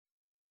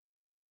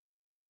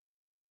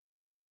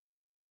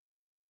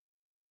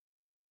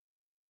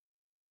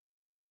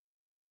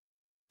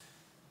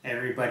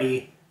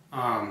Everybody.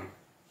 Yeah,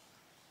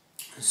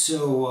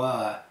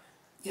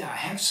 I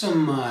have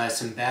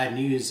some bad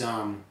news.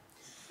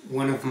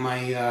 One of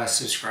my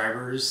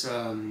subscribers,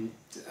 I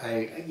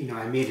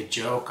made a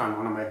joke on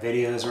one of my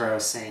videos where I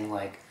was saying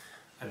like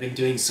I've been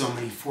doing so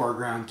many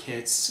foreground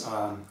kits.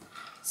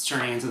 It's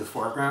turning into the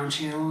foreground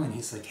channel, and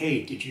he's like,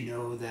 "Hey, did you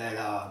know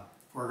that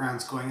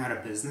foreground's going out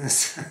of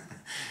business?"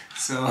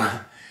 So,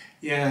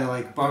 yeah,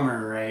 like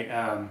bummer, right?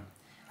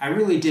 I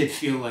really did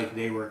feel like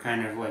they were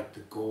kind of like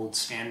the gold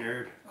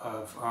standard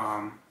of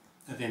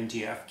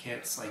MDF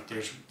kits. Like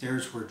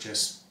theirs were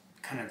just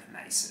kind of the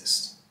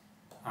nicest,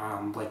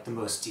 like the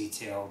most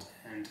detailed,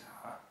 and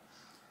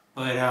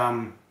but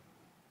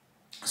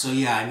so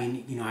yeah, I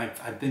mean,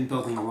 I've been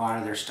building a lot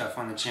of their stuff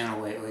on the channel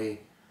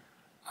lately.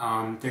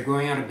 They're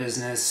going out of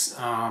business.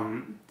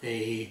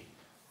 They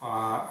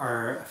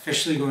are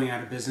officially going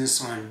out of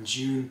business on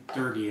June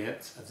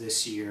 30th of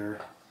this year,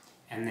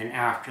 and then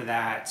after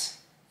that,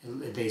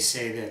 they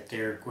say that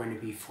they're going to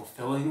be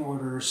fulfilling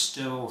orders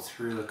still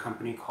through a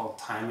company called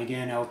Time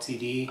Again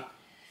Ltd.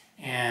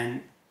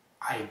 And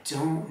I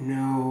don't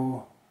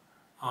know,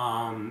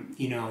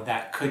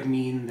 that could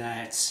mean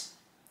that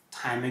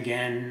Time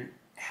Again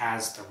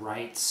has the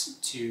rights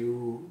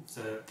to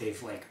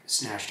they've like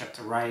snatched up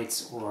the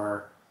rights,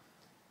 or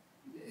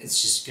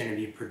it's just going to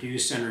be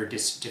produced under a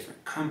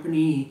different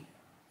company,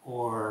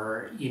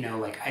 or,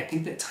 like I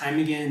think that Time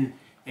Again,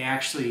 they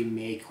actually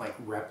make like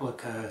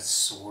replica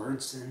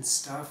swords and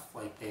stuff.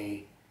 Like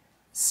they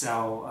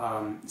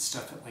sell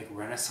stuff at like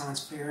Renaissance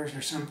fairs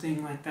or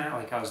something like that.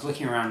 Like I was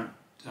looking around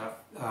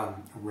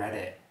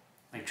Reddit,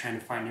 like trying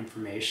to find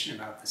information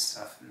about this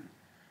stuff and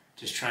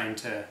just trying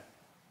to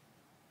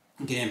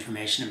get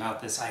information about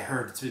this. I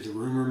heard through the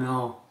rumor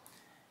mill,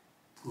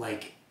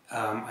 like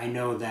I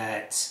know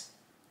that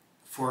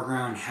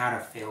Foreground had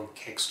a failed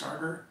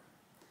Kickstarter.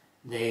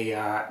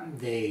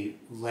 They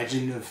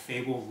Legend of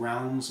Fable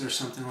Realms or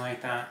something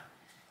like that,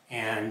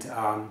 and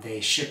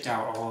they shipped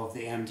out all of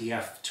the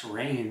MDF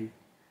terrain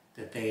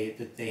that they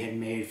had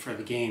made for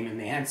the game, and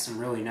they had some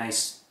really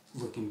nice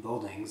looking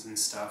buildings and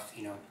stuff.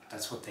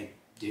 That's what they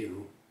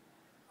do,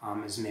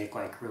 is make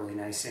like really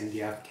nice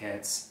MDF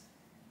kits,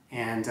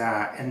 and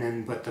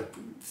then but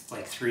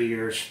like 3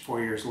 years, 4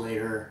 years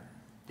later,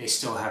 they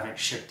still haven't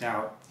shipped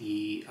out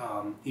the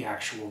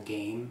actual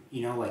game,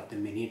 like the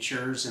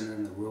miniatures and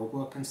then the rule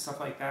book and stuff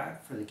like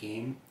that for the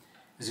game,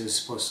 because it was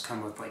supposed to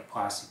come with like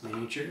plastic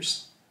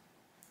miniatures.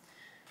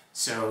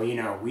 So, we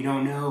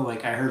don't know.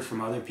 Like I heard from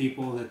other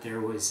people that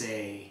there was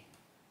a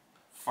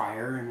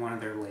fire in one of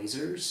their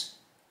lasers,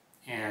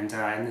 and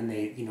then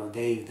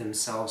they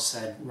themselves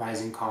said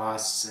rising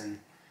costs, and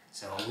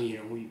so we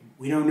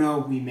don't know.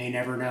 We may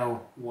never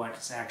know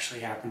what's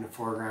actually happened to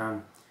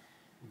Foreground,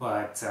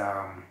 but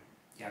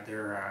yeah,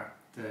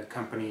 the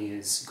company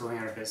is going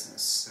out of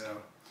business.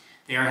 So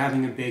they are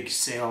having a big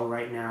sale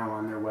right now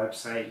on their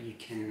website. You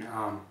can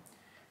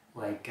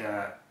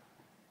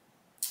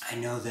I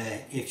know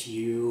that if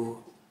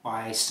you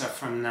buy stuff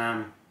from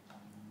them,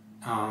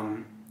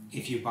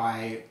 if you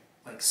buy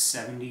like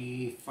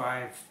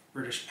 75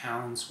 British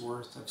pounds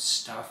worth of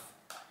stuff,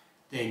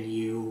 then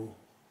you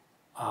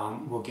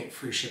will get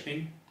free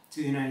shipping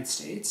to the United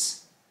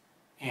States,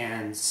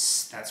 and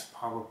that's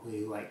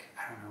probably like,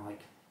 I don't know,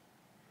 like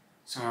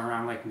somewhere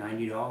around like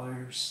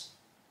 $90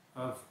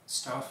 of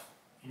stuff,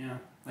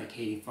 like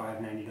 $85,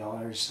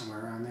 $90,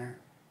 somewhere around there.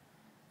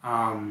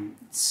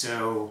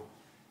 So,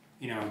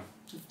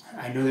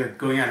 I know they're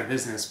going out of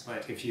business,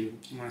 but if you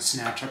want to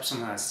snatch up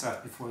some of that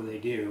stuff before they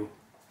do,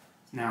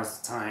 now's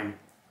the time.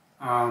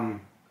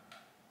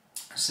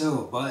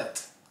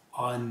 But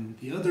on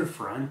the other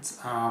front,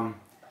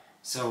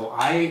 so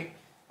I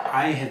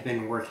have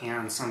been working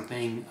on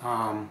something.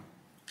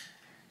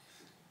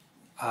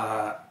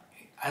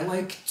 I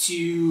like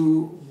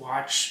to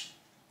watch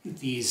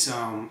these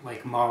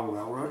like model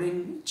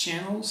railroading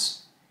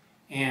channels,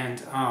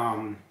 and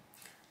I'll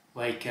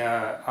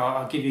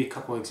give you a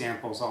couple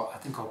examples. I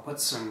think I'll put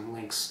some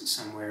links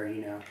somewhere,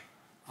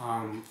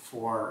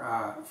 for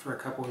a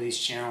couple of these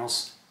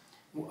channels.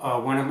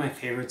 One of my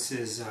favorites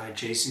is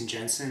Jason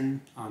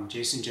Jensen.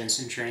 Jason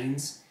Jensen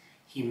Trains.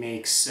 He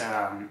makes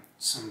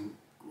some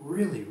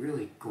really,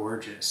 really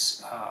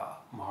gorgeous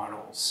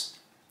models.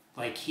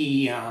 Like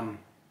he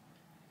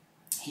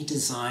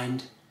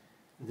designed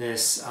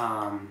this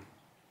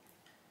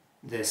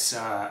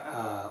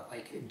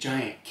like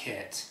giant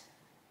kit,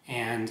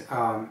 and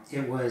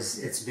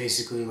it's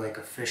basically like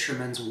a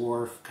fisherman's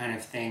wharf kind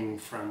of thing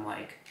from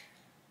like,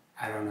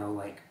 I don't know,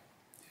 like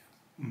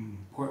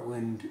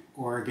Portland,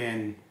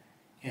 Oregon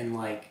in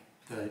like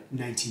the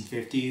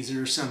 1950s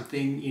or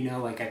something,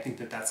 like I think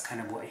that's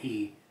kind of what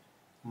he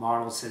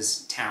models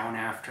his town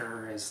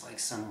after, as like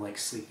some like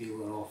sleepy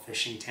little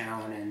fishing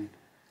town in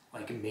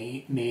like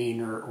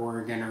Maine or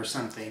Oregon or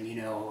something,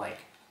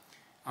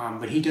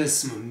 but he does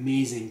some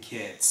amazing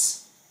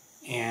kits,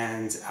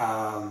 and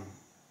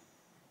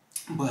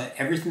but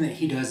everything that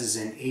he does is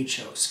in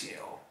HO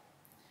scale.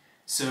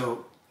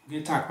 So I'm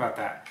going to talk about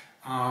that.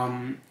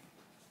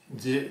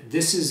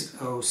 This is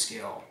O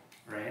scale,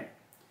 right?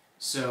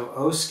 So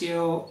O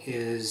scale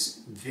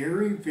is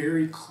very,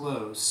 very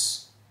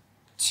close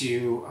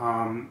to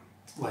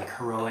like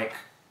heroic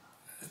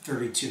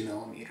 32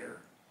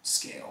 millimeter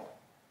scale,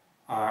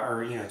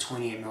 or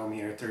 28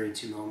 millimeter,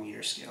 32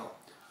 millimeter scale.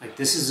 Like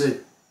this is a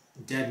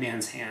dead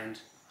man's hand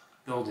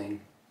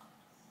building,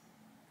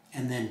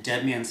 and then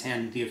dead man's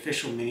hand, the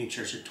official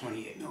miniatures are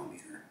 28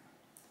 millimeter.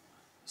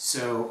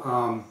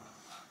 So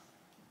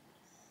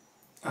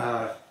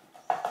I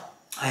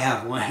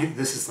have one.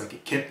 This is like a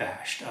kit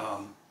bashed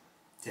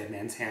dead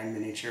man's hand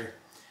miniature,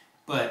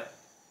 but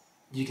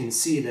you can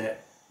see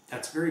that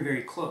that's very,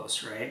 very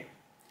close, right?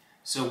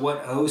 So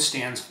what O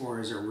stands for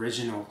is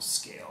original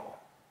scale.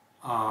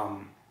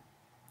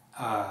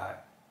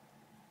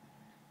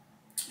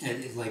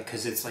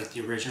 Because it's like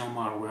the original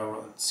model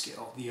railroad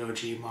scale, the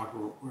OG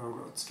model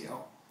railroad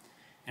scale.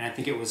 And I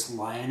think it was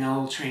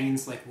Lionel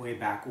trains, like way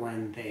back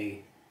when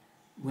they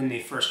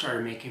first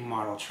started making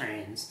model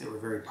trains that were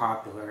very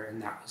popular,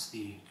 and that was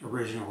the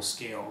original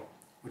scale,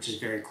 which is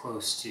very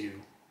close to,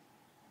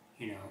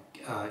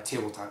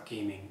 tabletop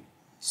gaming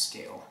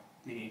scale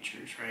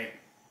miniatures, right?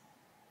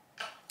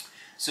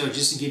 So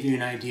just to give you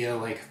an idea,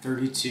 like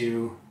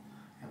 32,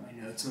 I have my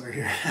notes over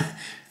here,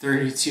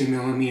 32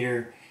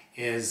 millimeter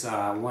is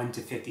 1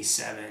 to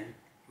 57,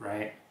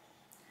 right?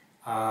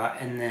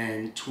 And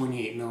then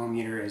 28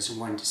 millimeter is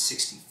 1 to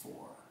 64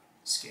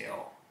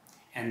 scale.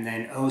 And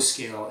then O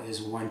scale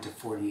is 1 to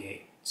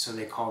 48. So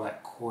they call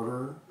that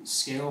quarter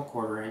scale,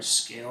 quarter inch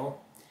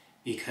scale,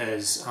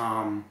 because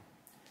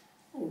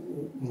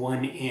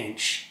 1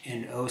 inch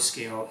in O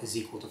scale is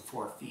equal to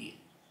 4 feet.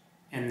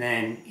 And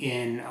then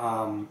in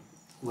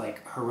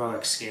like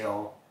heroic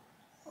scale,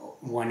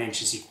 1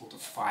 inch is equal to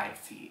 5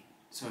 feet.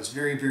 So it's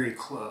very, very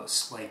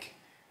close. Like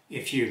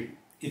if you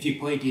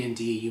play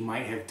D&D, you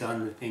might have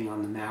done the thing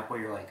on the map where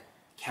you're like,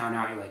 count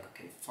out, you're like,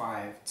 okay,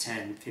 5,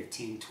 10,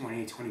 15,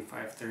 20,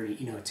 25, 30,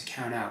 to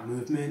count out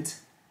movement.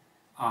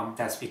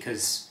 That's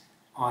because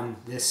on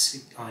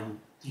this,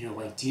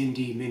 like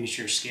D&D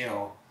miniature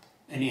scale,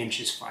 an inch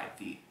is 5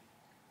 feet.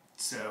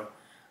 So,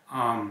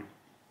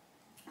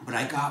 but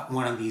I got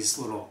one of these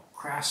little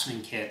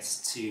craftsman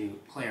kits to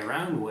play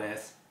around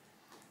with.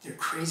 They're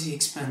crazy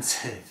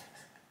expensive.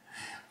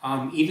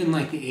 Even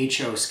like the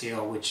HO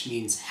scale, which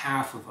means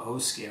half of O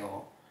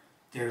scale,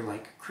 they're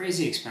like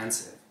crazy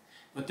expensive.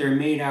 But they're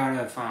made out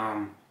of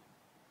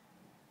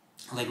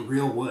like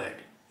real wood,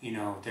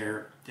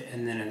 they're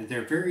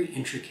very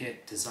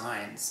intricate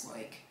designs.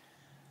 Like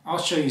I'll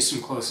show you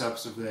some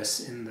close-ups of this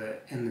in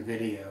the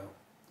video,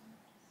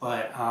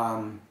 but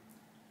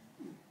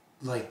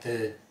like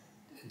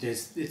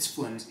it's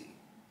flimsy.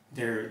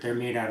 They're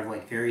made out of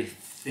like very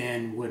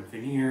thin wood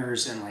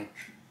veneers and like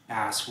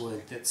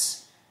basswood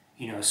that's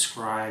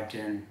scribed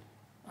and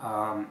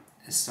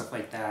stuff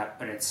like that.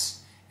 But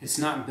it's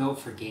not built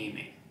for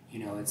gaming.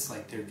 It's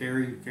like they're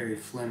very, very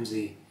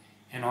flimsy,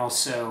 and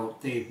also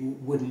they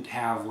wouldn't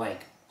have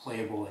like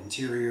playable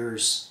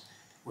interiors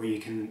where you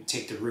can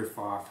take the roof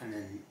off and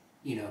then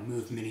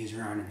move minis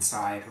around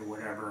inside or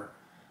whatever.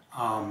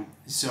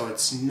 So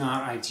it's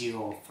not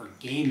ideal for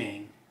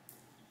gaming.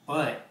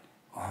 But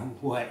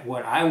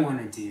what I want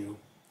to do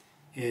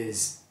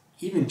is,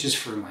 even just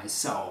for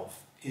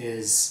myself,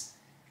 is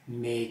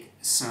make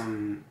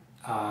some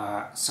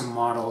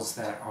models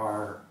that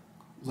are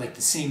like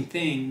the same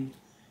thing,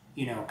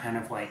 kind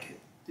of like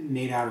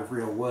made out of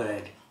real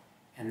wood,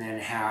 and then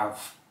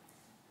have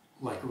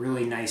like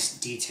really nice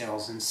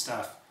details and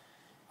stuff,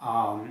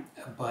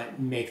 but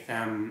make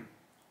them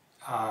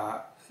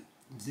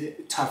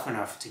tough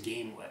enough to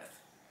game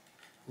with.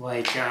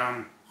 Like,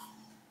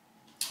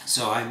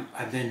 so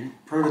I've been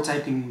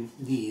prototyping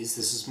these.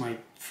 This is my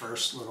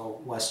first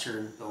little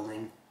Western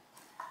building,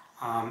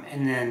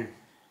 and then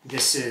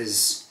this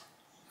is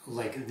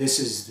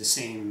the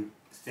same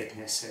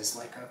thickness as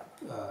like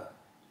a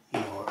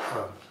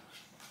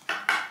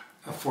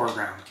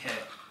foreground kit,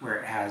 where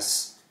it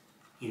has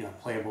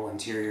playable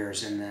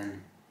interiors, and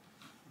then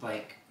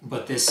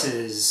but this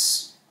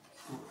is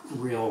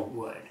real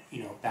wood,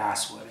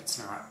 basswood. It's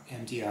not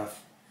MDF,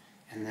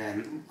 and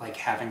then like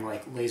having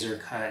like laser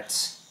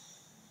cut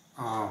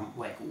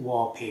like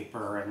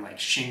wallpaper and like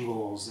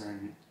shingles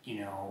and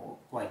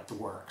like the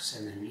works,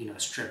 and then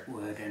strip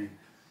wood and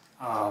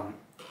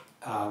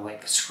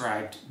like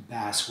scribed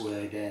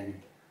basswood,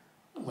 and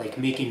like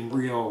making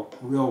real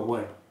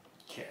wood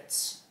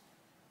kits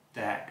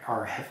that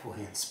are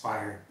heavily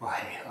inspired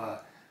by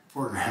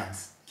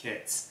foregrounds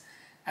kits.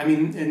 I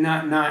mean,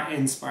 not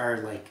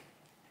inspired like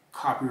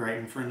copyright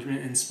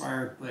infringement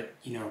inspired, but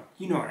you know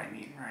what I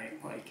mean,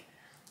 right? Like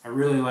I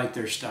really like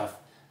their stuff,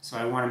 so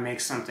I want to make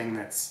something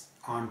that's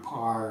on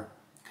par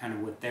kind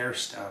of with their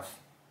stuff,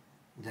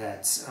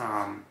 that's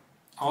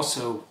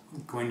also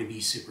going to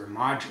be super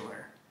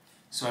modular.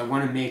 So I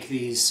want to make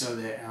these so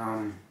that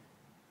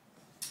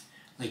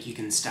like you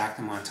can stack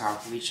them on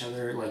top of each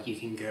other, like you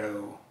can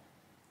go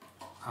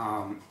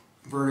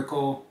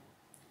vertical,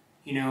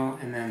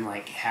 and then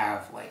like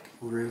have like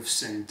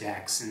roofs and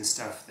decks and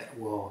stuff that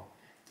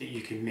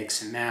you can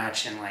mix and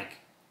match, and like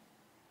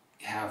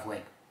have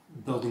like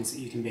buildings that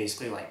you can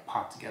basically like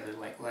pop together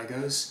like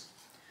Legos.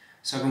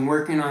 So I've been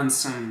working on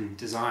some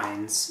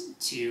designs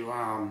to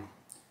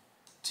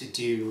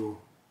do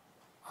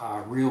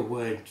real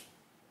wood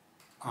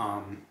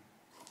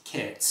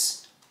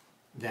kits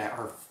that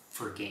are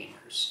for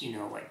gamers. You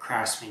know, like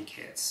craftsman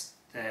kits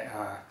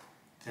that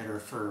that are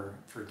for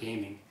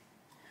gaming.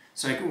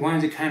 So I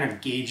wanted to kind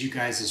of gauge you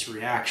guys'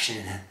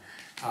 reaction.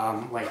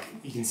 Like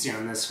you can see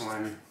on this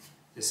one,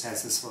 this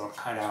has this little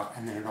cutout,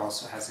 and then it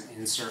also has an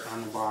insert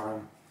on the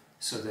bottom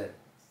so that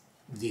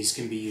these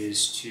can be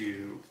used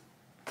to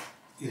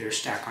either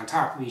stack on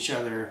top of each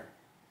other,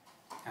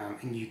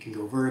 and you can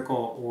go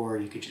vertical, or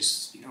you could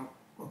just, you know,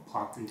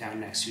 plop them down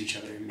next to each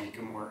other and make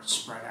a more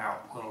spread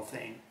out little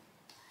thing.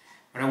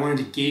 But I wanted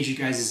to gauge you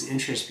guys'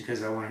 interest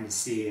because I wanted to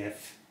see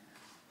if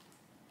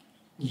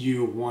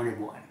you wanted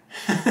one.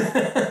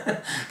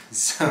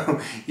 So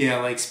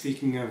yeah, like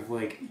speaking of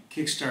like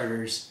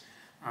Kickstarters,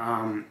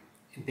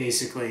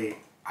 basically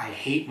I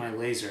hate my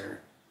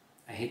laser.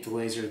 I hate the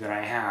laser that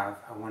I have.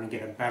 I want to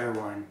get a better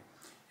one,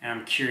 and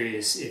I'm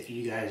curious if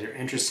you guys are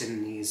interested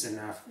in these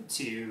enough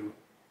to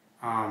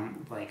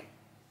like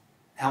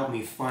help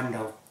me fund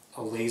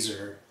a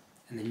laser,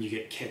 and then you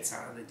get kits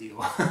out of the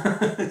deal.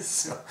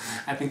 So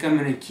I think I'm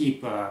going to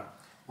keep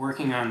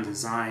working on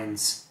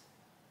designs,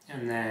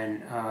 and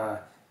then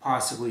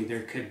possibly they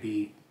could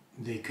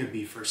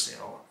be for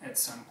sale at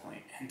some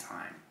point in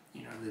time.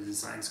 You know, the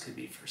designs could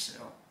be for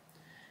sale.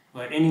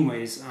 But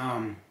anyways,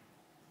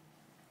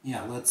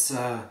 yeah, let's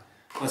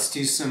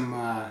do some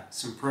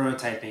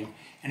prototyping.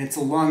 And it's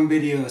a long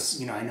video,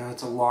 you know, I know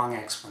it's a long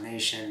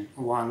explanation,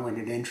 a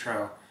long-winded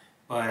intro,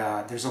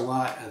 but there's a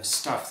lot of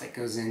stuff that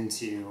goes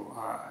into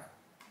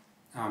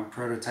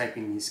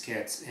prototyping these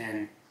kits.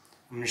 And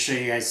I'm going to show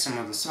you guys some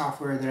of the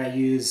software that I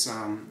use.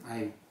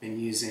 I've been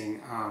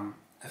using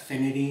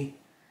Affinity,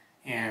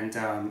 and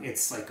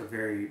it's like a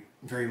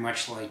very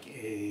much like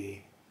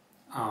a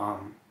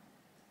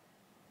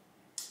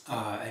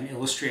an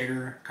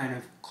Illustrator kind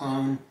of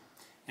clone,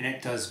 and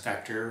it does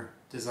vector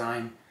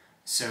design.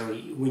 So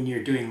when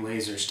you're doing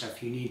laser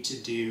stuff, you need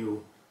to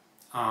do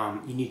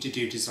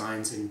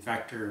designs in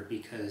vector,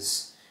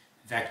 because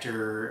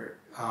vector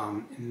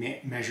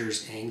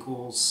measures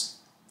angles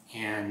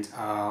and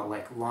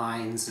like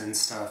lines and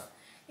stuff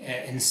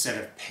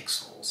instead of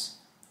pixels.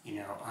 You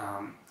know,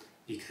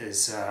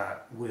 because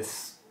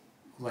with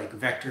like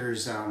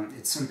vectors,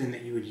 it's something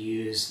that you would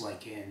use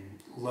like in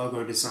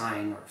logo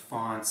design or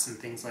fonts and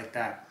things like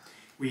that,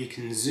 where you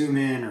can zoom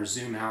in or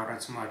zoom out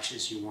as much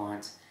as you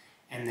want,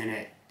 and then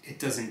it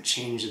doesn't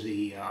change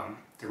the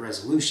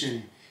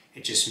resolution.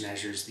 It just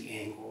measures the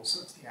angles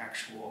of the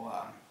actual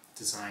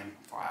design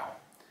file.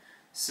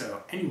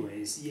 So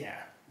anyways,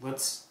 yeah,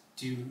 let's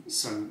do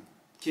some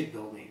kit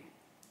building.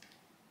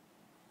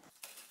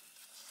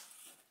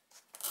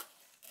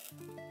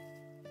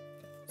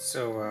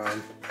 So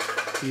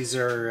these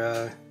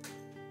are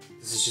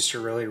this is just a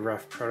really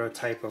rough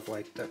prototype of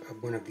like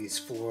of one of these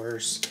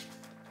floors.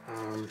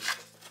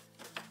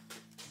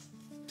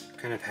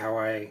 Kind of how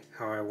I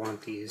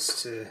want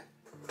these to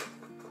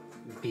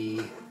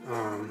be.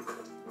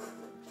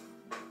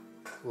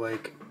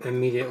 Like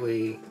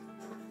immediately,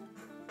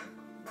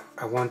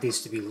 I want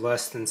these to be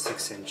less than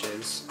 6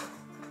 inches.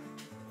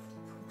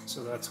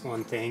 So that's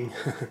one thing.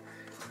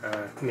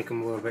 Make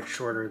them a little bit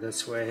shorter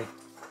this way.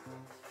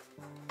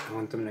 I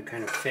want them to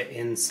kind of fit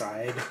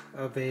inside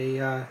of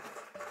a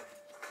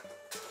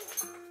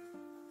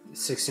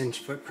 6-inch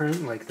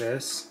footprint like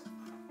this.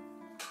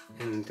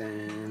 And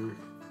then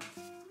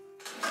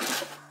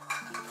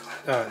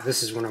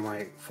this is one of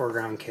my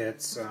foreground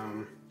kits.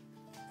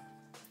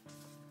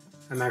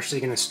 I'm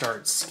actually going to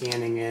start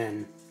scanning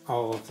in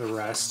all of the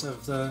rest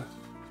of the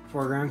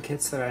foreground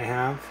kits that I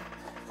have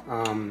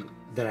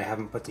that I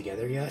haven't put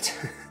together yet.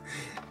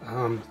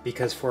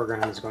 Because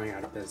foreground is going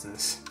out of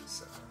business,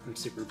 so I'm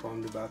super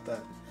bummed about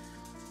that.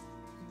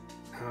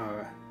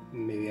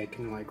 Maybe I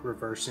can like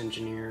reverse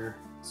engineer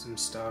some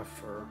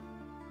stuff, or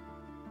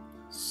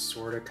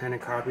sort of kind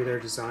of copy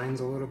their designs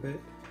a little bit.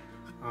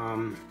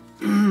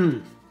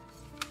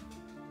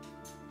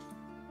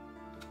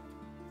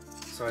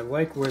 So I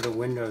like where the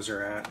windows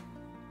are at,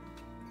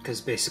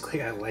 because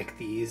basically I like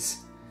these,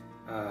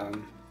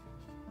 and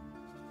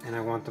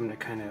I want them to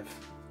kind of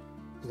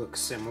look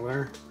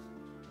similar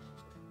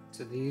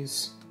to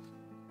these.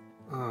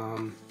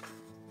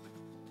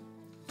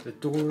 The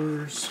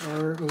doors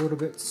are a little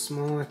bit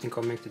small. I think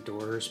I'll make the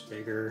doors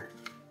bigger,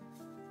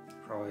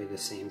 probably the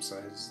same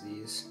size as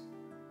these.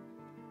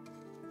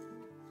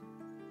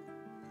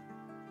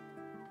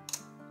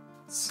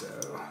 So,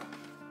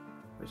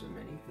 where's a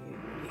mini?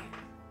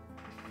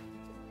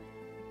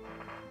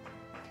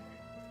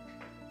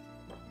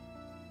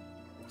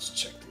 Let's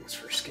check things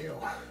for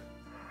scale.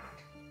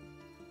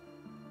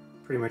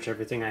 Pretty much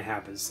everything I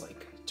have is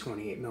like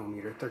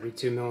 28mm,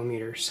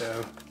 32mm,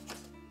 so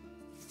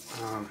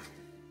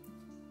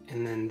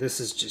and then this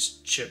is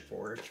just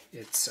chipboard.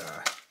 It's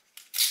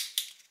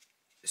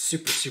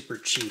super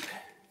cheap,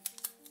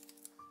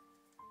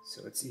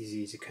 so it's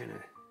easy to kind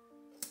of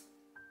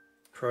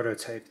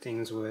prototype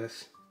things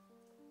with.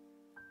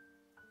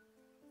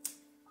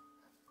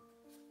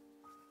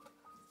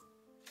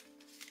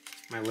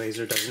 my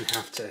laser doesn't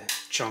have to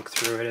chunk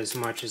through it as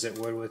much as it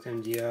would with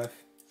MDF.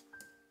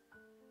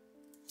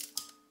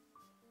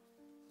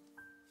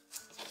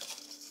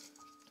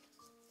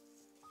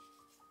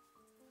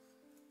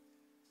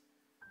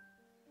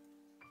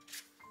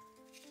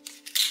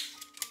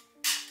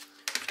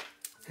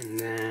 And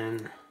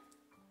then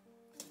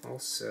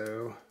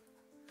also,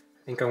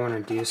 I think I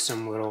want to do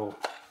some little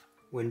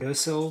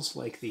windowsills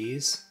like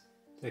these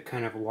that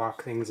kind of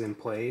lock things in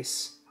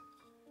place,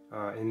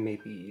 and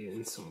maybe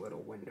in some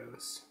little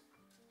windows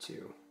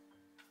too.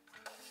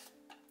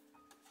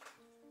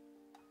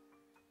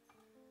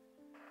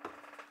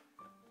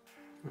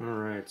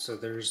 Alright, so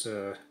there's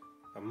a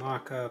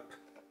mock-up.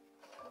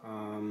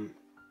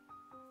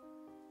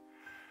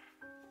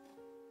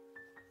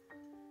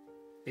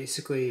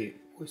 Basically,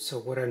 so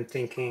what I'm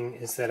thinking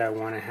is that I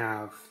want to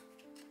have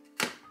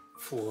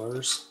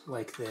floors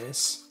like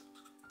this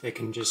that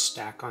can just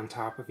stack on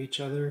top of each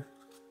other.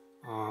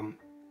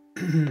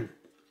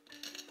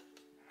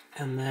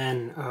 And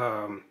then,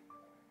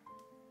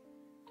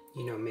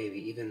 you know,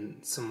 maybe even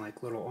some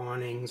like little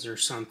awnings or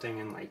something,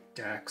 and like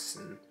decks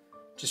and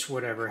just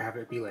whatever, have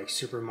it be like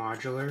super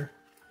modular.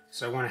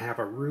 So I want to have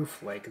a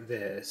roof like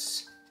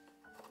this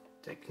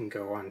that can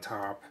go on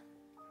top.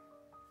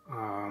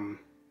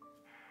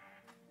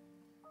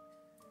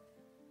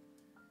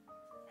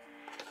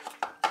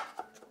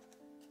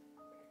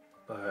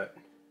 But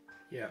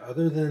yeah,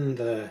 other than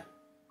the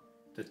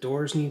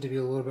doors need to be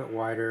a little bit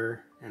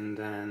wider, and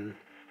then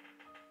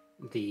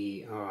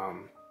the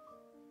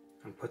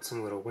I'll put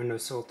some little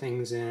windowsill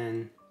things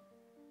in.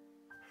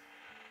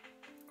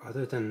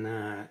 Other than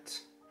that,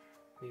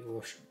 maybe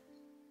we'll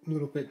a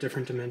little bit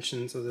different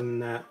dimensions. Other than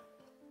that,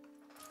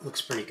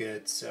 looks pretty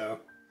good. So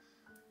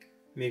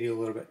maybe a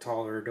little bit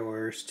taller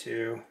doors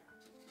too.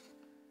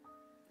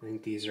 I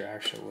think these are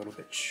actually a little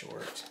bit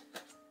short,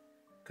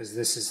 because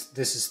this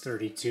is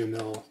 32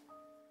 mil,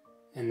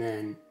 and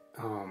then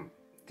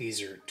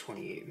these are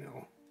 28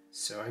 mil.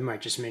 So I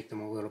might just make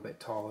them a little bit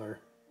taller.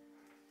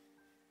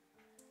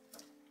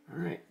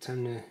 Alright,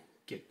 time to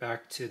get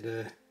back to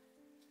the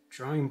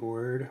drawing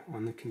board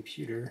on the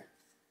computer.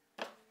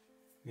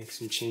 Make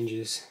some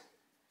changes.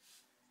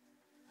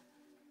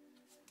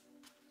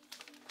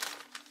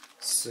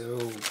 So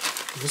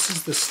this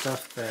is the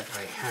stuff that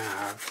I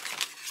have,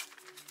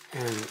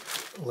 and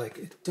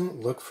like, don't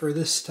look for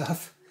this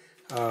stuff.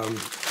 I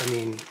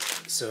mean,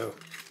 so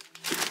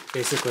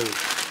basically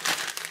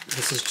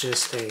this is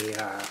just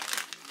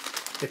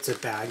it's a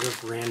bag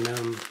of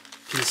random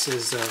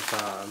pieces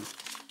of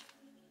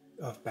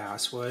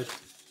basswood,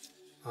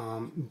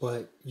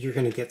 but you're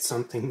gonna get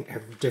something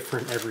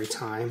different every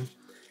time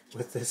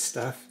with this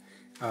stuff.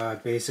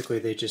 Basically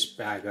they just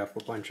bag up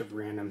a bunch of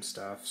random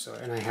stuff. So,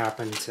 and I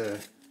happen to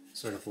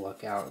sort of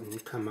luck out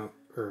and come up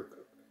or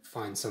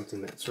find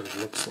something that sort of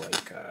looks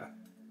like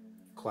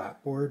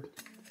clapboard.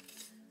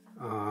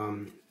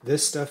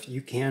 This stuff,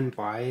 you can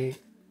buy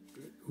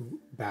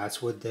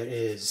basswood that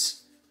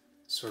is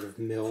sort of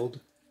milled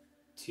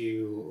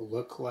to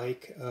look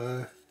like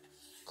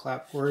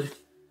clapboard,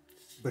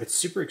 but it's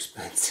super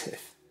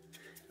expensive.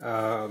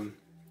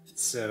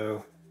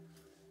 So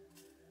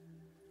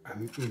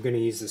I'm going to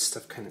use this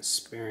stuff kind of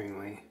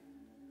sparingly,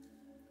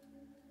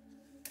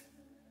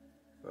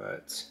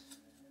 but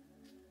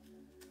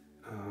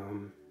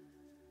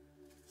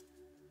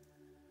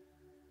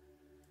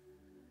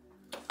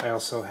I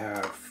also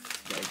have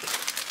like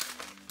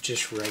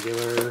just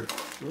regular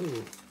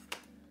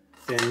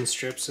thin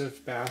strips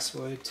of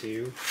basswood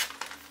too,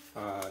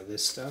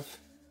 this stuff.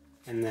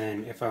 And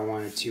then if I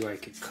wanted to, I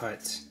could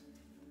cut,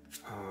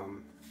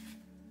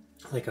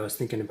 like I was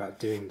thinking about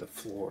doing the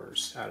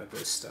floors out of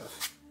this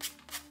stuff,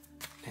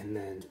 and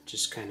then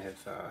just kind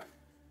of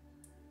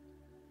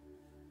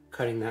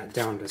cutting that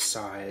down to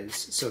size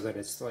so that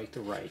it's like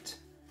the right,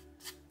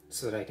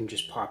 so that I can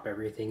just pop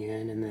everything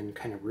in and then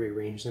kind of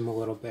rearrange them a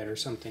little bit or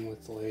something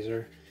with the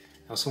laser.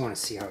 I also want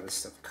to see how this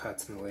stuff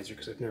cuts in the laser,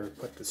 because I've never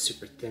put the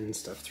super thin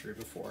stuff through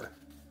before.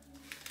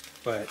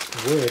 But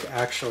wood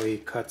actually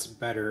cuts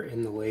better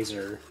in the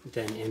laser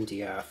than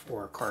MDF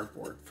or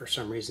cardboard for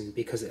some reason,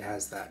 because it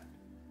has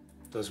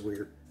those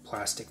weird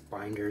plastic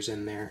binders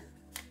in there.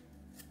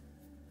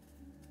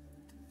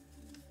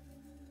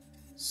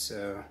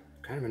 So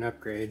kind of an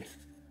upgrade.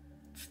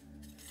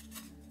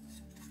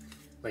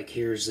 Like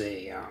here's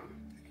a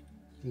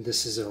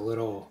this is a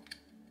little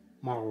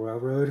model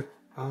railroad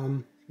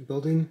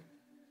building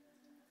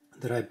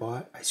that I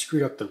bought. I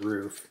screwed up the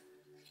roof.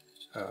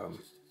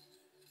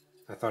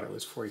 I thought it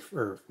was 40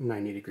 or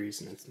 90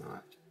 degrees, and it's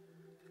not.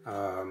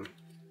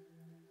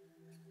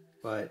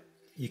 But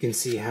you can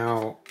see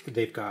how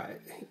you've got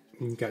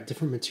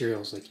different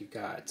materials. Like you've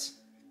got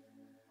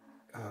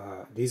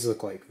these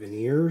look like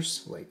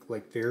veneers,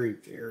 like very,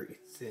 very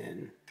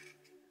thin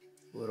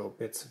little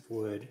bits of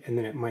wood, and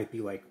then it might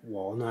be like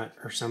walnut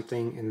or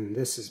something, and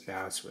this is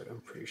basswood, I'm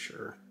pretty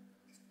sure.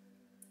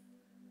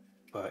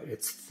 But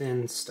it's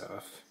thin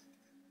stuff.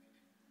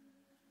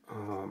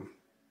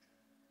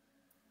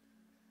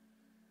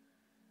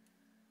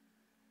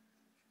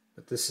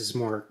 but this is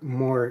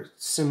more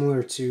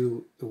similar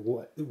to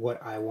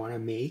what I want to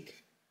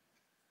make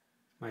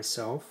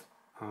myself.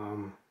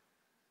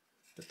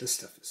 But this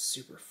stuff is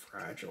super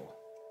fragile.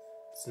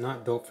 It's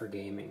not built for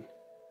gaming.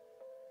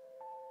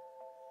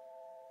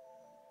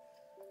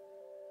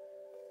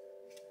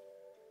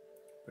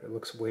 But it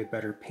looks way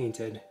better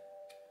painted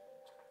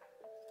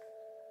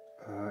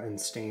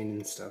and stained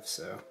and stuff,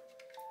 so.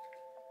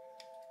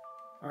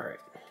 Alright,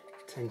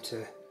 time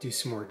to do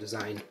some more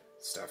design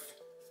stuff.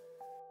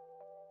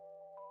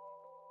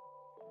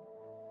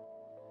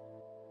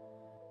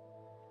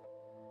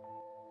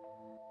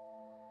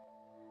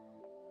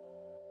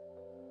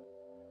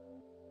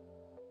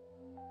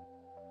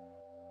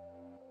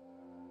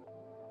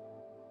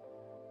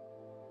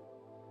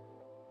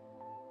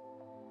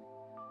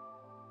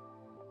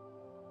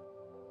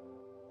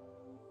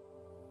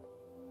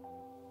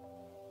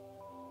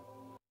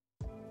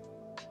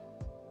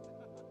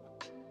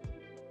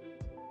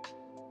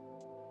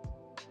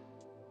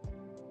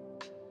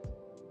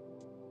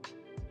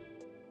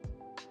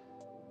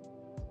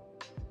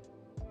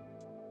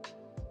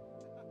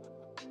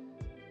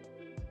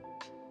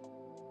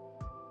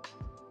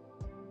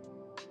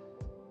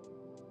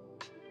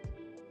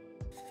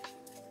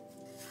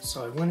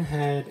 So I went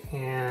ahead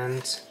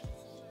and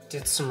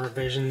did some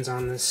revisions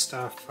on this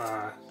stuff,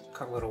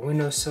 cut little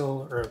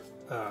windowsill or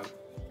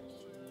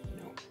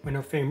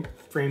window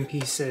frame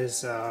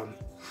pieces,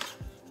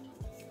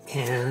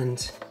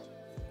 and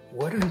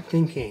what I'm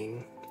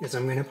thinking is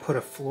I'm going to put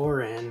a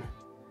floor in,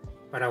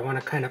 but I want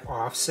to kind of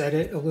offset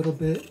it a little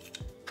bit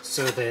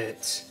so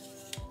that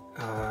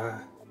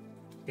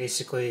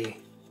basically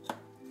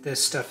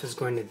this stuff is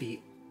going to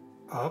be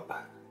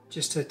up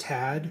just a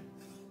tad,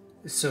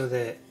 so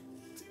that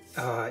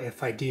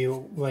if I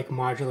do like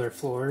modular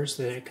floors,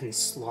 that it can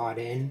slot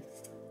in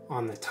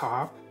on the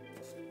top,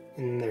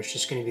 and there's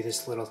just going to be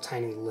this little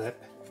tiny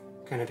lip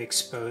kind of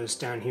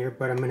exposed down here,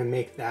 but I'm going to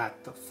make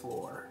that the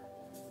floor.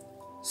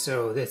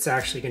 So it's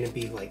actually going to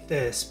be like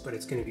this, but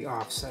it's going to be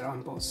offset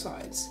on both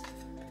sides.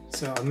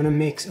 So I'm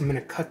going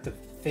to cut the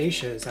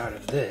fascias out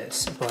of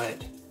this,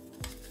 but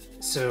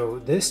so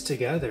this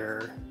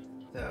together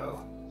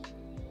though,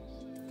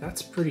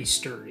 that's pretty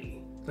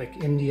sturdy. Like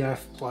MDF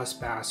plus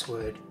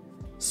basswood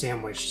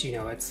sandwiched, you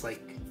know, it's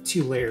like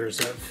 2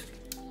 layers of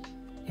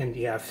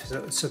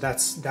MDF, so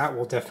that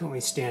will definitely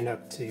stand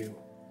up to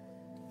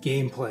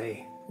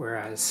gameplay,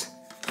 whereas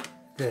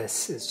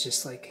this is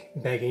just like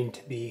begging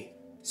to be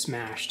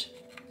smashed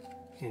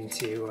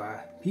into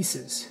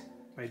pieces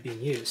by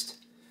being used.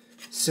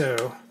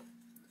 So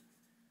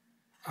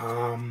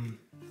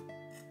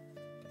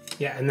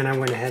yeah, and then I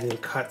went ahead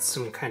and cut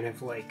some kind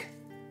of like,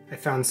 I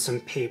found some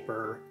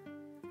paper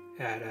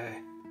at a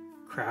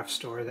craft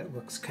store that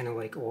looks kind of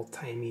like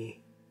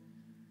old-timey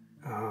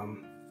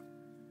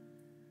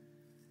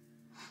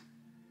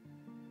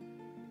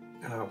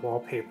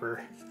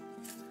wallpaper.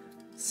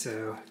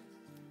 So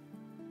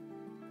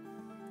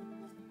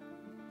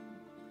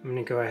I'm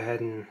gonna go ahead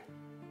and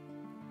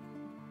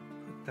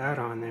put that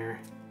on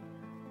there.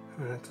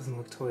 Oh, that doesn't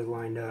look totally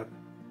lined up.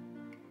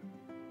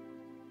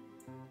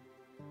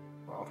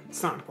 Well,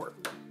 it's not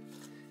important.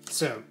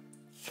 So,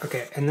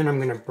 okay, and then I'm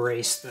gonna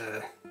brace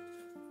the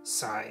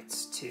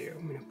sides too.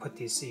 I'm gonna put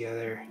these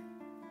together.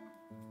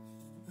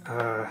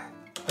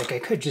 Like I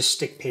could just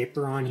stick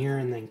paper on here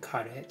and then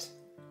cut it,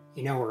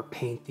 you know, or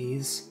paint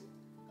these.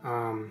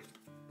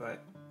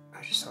 But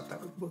I just thought that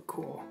would look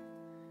cool.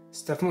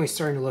 It's definitely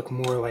starting to look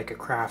more like a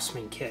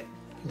craftsman kit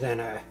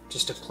than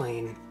just a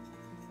plain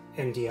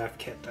MDF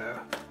kit though.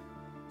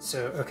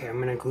 So, okay, I'm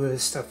gonna glue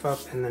this stuff up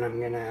and then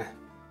I'm gonna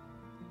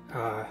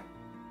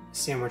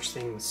sandwich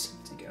things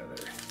together.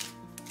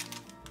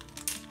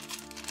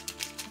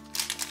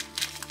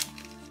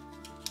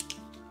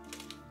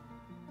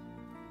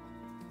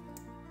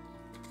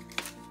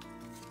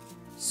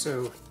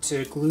 So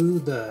to glue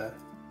the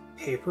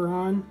paper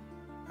on,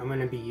 I'm going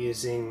to be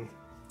using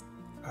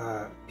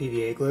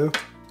PVA glue,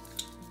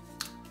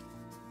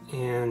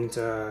 and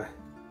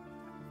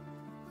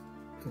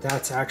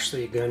that's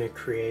actually going to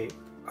create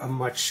a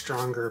much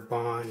stronger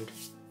bond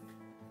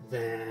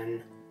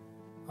than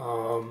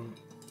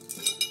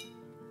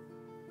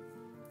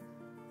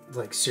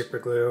like super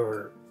glue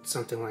or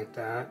something like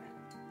that.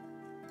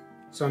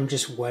 So I'm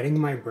just wetting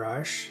my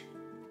brush,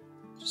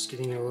 just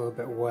getting it a little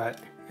bit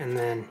wet, and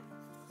then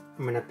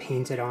I'm going to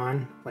paint it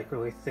on like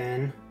really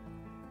thin.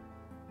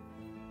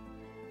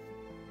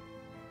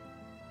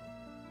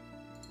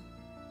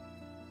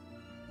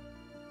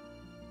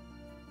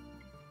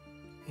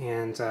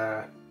 And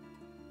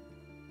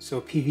so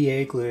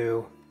PVA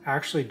glue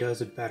actually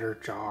does a better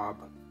job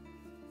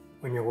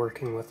when you're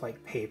working with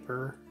like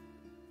paper.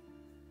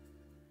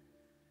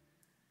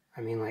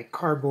 I mean, like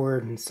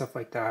cardboard and stuff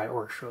like that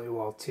works really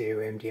well too,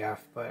 MDF,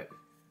 but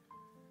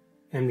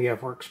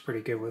MDF works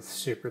pretty good with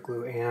super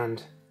glue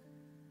and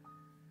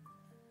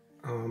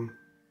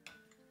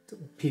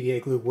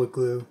PVA glue, wood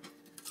glue.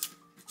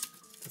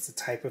 That's a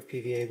type of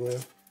PVA glue.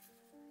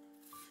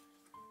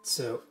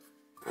 So,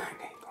 okay,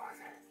 go on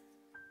there.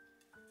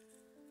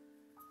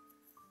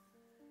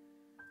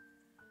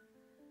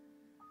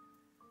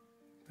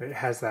 but it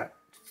has that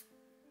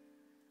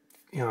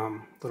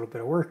little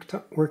bit of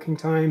working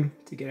time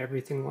to get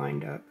everything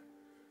lined up,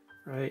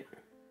 right?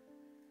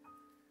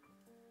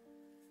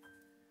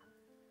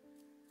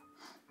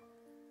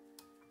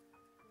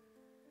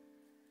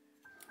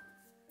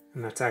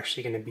 And that's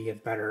actually going to be a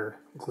better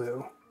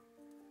glue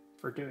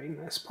for doing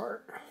this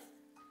part.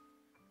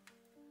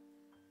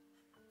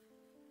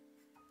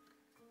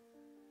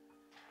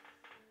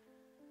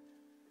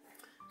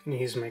 I'm going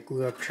to use my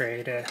glue up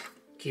tray to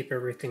keep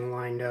everything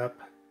lined up.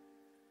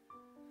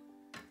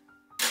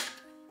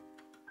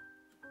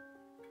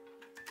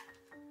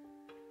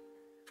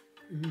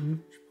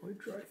 Should probably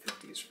dry fit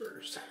these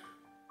first.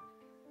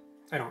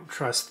 I don't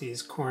trust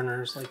these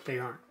corners like they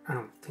aren't. I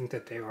don't think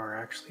that they are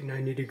actually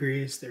 90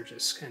 degrees. They're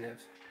just kind of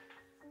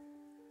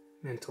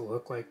meant to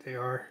look like they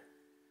are.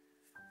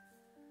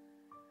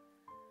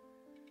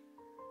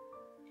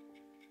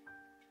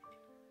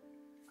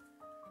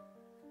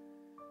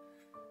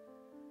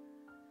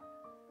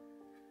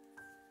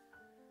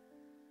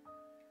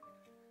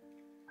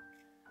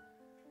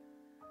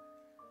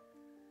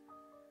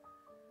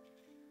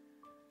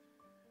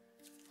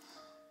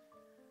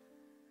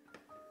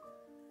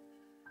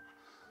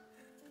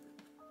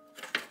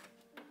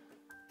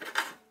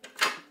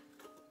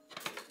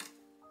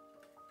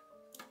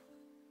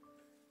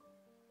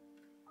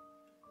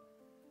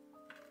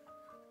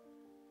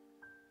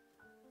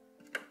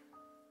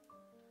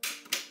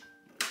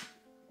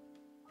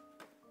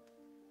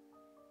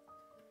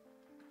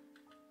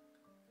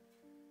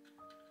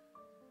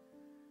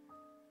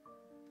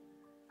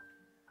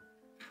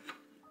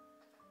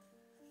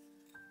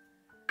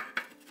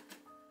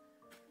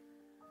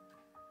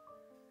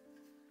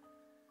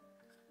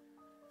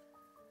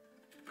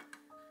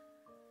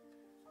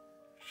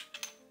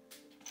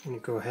 I'm going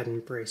to go ahead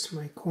and brace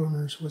my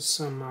corners with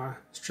some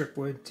strip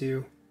wood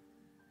too.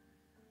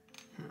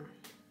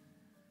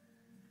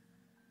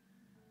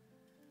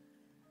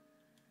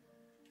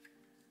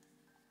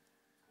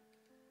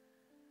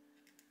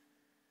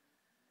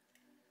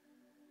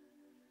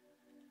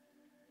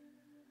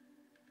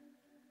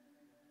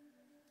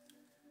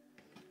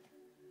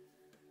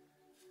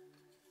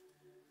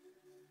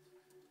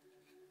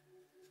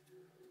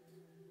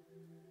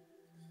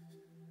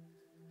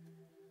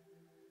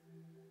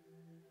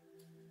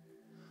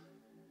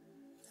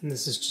 And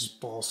this is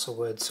just balsa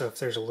wood, so if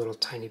there's a little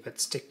tiny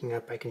bit sticking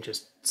up, I can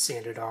just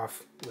sand it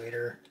off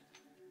later.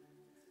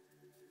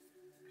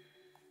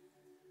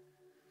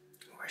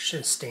 Oh, I should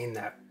have stained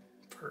that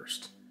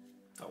first.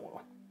 Oh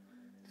well.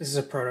 This is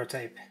a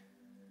prototype.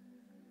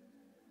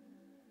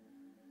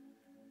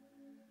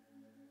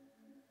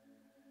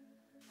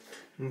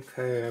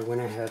 Okay, I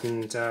went ahead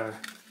and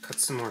cut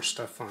some more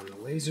stuff on the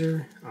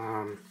laser.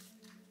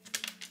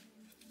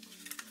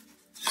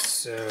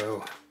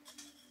 So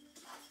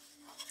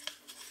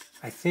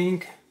I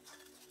think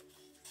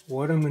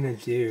what I'm gonna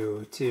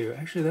do too,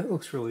 actually that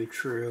looks really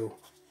true.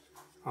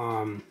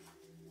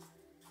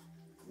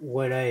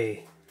 What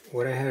I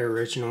had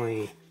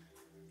originally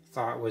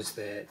thought was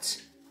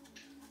that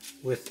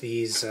with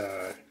these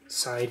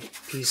side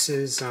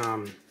pieces,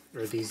 or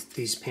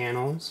these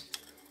panels,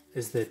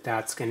 is that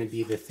that's going to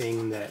be the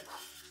thing that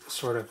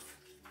sort of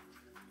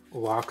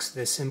locks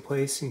this in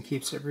place and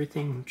keeps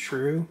everything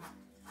true.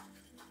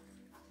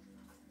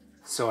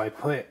 So I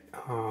put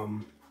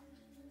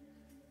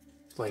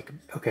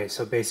okay,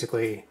 so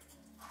basically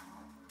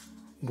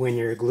when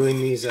you're gluing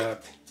these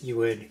up, you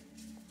would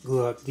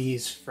glue up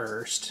these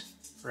first,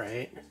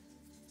 right?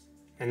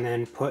 And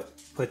then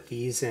put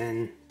these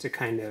in to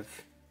kind of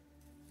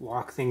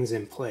lock things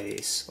in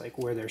place, like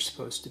where they're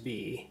supposed to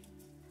be.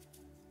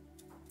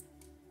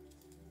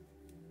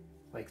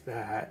 Like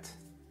that.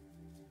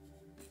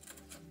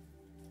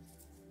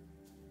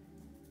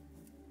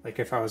 Like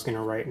if I was going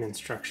to write an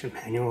instruction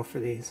manual for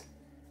these.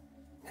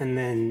 And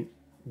then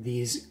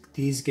these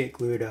get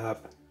glued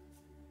up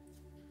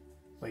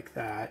like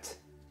that.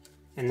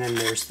 And then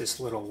there's this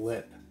little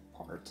lip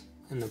part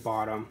in the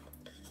bottom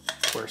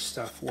where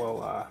stuff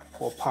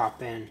will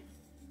pop in.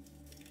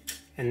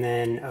 And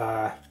then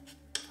I'm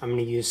going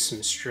to use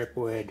some strip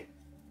wood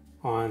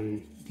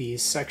on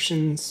these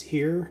sections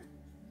here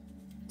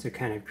to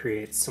kind of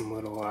create some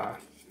little, I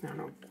don't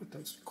know what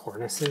those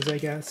cornices, I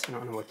guess. I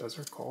don't know what those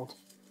are called.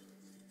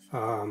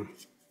 But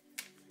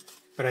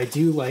I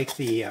do like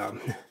the,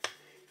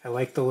 I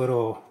like the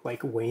little,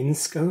 like,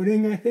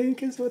 wainscoting, I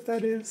think is what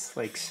that is.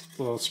 Like,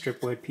 little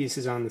strip wood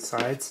pieces on the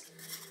sides.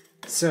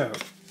 So,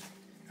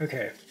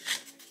 okay.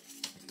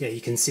 Yeah, you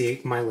can see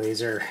my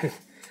laser.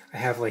 I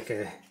have like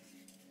a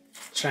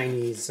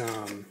Chinese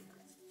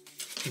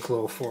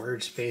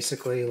Glowforge,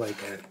 basically, like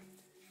a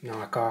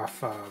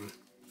knockoff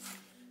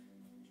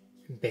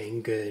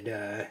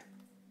Banggood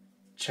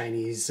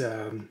Chinese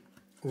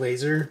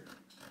laser.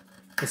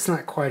 It's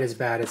not quite as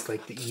bad as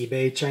like the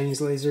eBay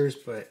Chinese lasers,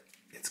 but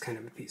it's kind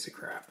of a piece of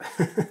crap.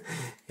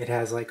 It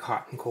has like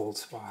hot and cold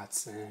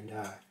spots and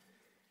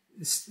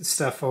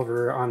stuff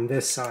over on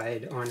this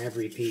side on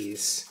every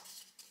piece.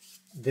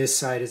 This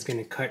side is going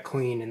to cut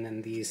clean, and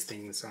then these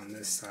things on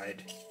this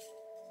side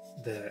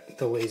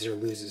the laser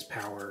loses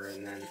power,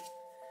 and then,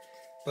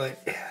 but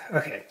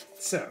okay,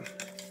 so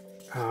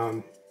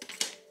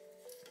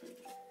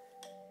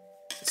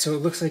so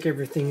it looks like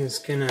everything is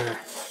gonna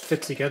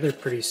fit together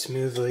pretty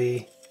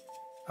smoothly.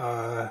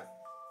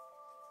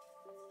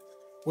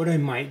 What I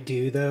might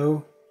do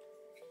though,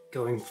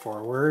 going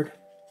forward,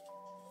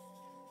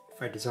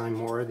 if I design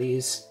more of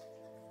these,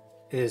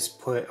 is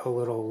put a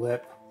little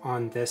lip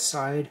on this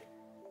side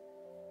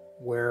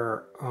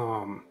where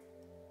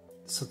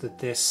so that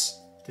this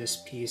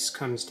piece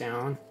comes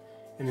down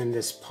and then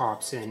this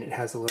pops in. It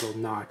has a little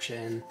notch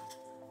in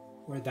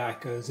where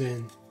that goes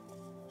in.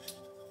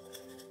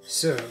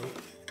 So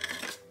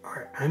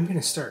alright, I'm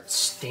gonna start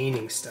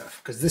staining stuff,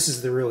 because this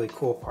is the really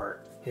cool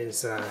part,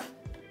 is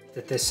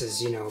that this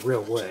is, you know,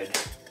 real wood,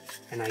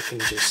 and I can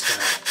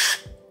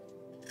just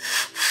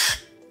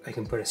I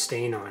can put a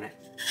stain on it.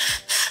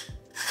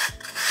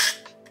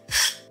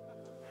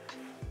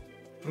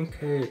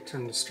 Okay,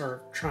 time to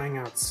start trying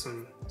out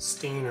some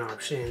stain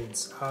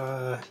options.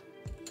 What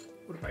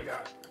have I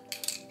got?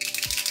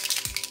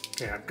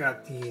 Okay, I've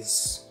got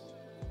these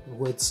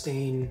wood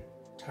stain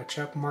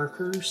touch-up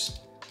markers.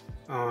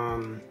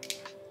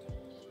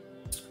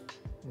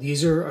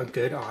 These are a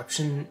good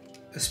option,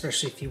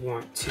 especially if you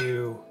want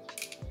to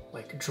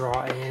like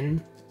draw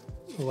in,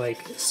 like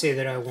say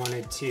that I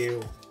wanted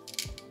to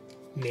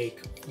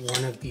make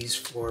one of these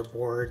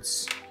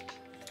floorboards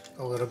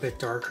a little bit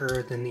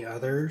darker than the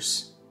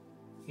others,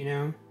 you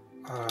know,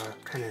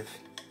 kind of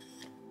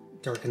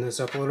darken those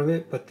up a little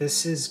bit. But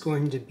this is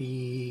going to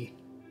be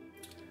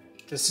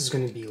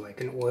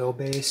like an oil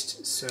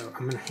based, so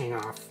I'm gonna hang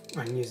off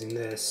on using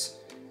this.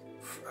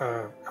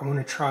 I want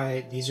to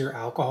try, these are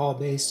alcohol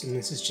based, and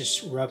this is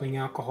just rubbing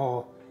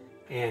alcohol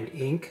and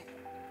ink,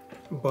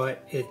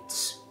 but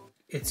it's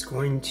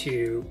going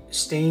to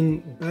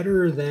stain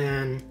better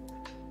than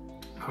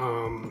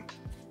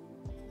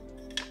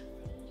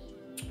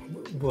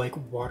like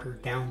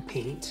watered down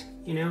paint,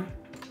 you know.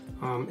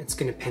 It's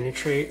going to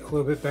penetrate a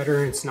little bit better,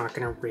 and it's not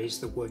going to raise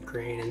the wood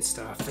grain and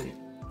stuff and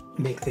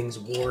make things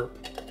warp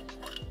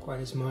quite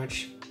as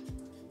much.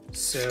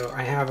 So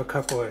I have a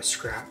couple of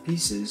scrap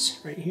pieces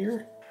right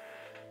here,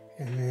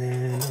 and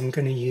then I'm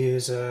going to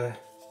use a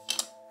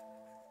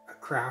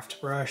craft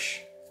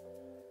brush.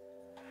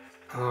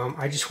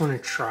 I just want to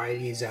try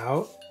these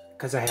out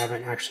because I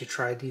haven't actually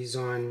tried these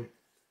on.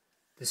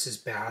 This is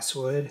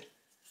basswood.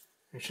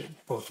 Actually,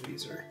 both of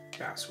these are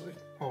basswood,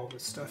 all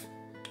this stuff,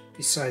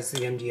 besides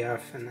the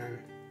MDF, and then,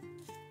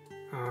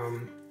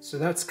 so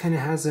that's kind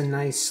of has a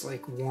nice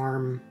like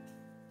warm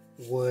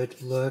wood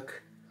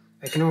look.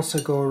 I can also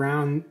go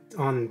around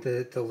on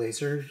the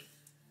laser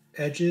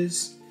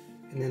edges,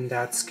 and then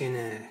that's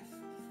gonna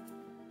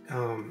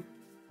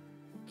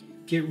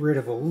get rid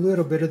of a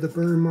little bit of the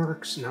burn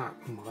marks, not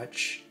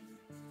much.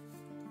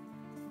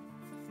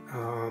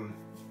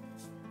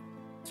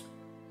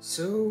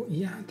 So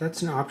yeah,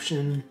 that's an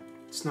option.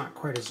 It's not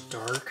quite as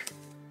dark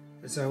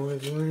as I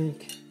would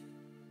like.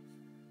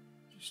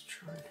 Just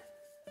trying.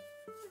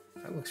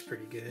 That looks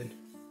pretty good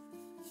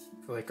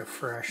for like a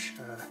fresh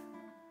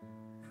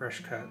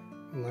cut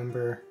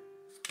lumber.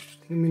 I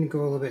think I'm gonna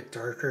go a little bit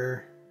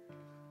darker.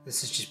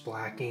 This is just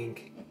black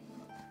ink.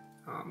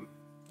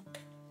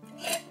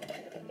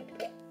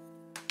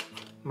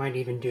 Might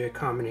even do a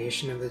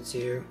combination of the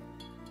two.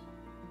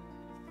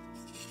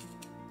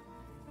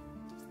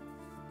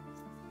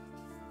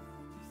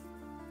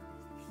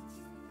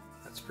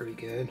 That's pretty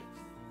good.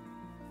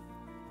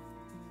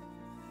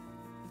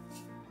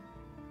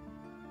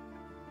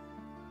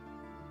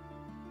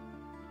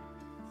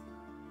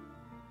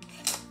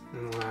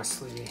 And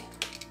lastly,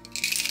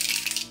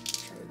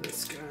 try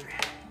this guy.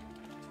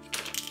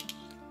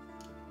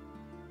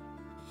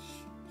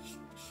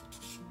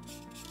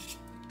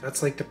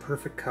 That's like the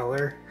perfect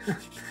color.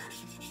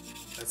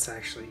 That's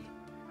actually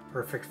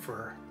perfect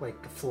for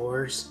like the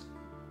floors.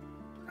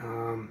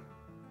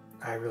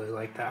 I really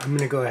like that. I'm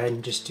gonna go ahead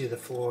and just do the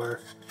floor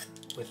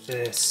with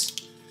this.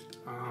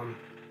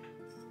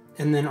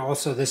 And then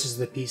also this is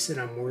the piece that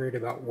I'm worried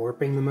about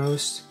warping the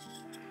most.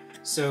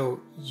 So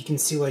you can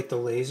see like the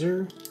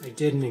laser, I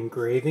did an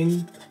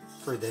engraving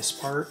for this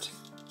part,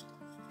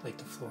 like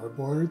the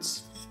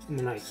floorboards, and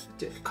then I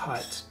did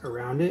cut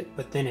around it,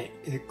 but then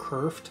it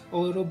curved a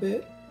little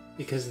bit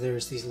because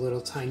there's these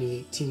little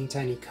teeny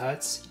tiny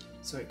cuts,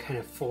 so it kind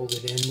of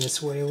folded in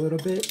this way a little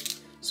bit.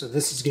 So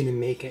this is going to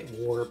make it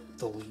warp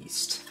the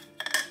least.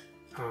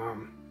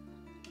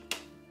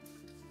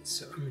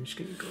 So I'm just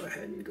going to go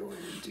ahead and go in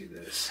and do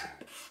this.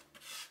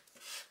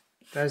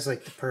 That is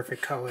like the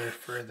perfect color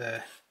for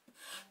the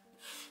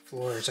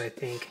floors, I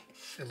think.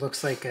 It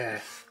looks like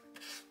a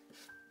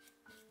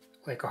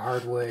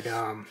hardwood,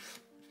 what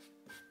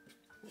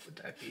would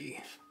that be?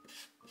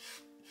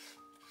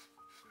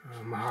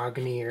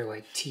 Mahogany or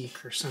like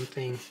teak or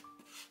something.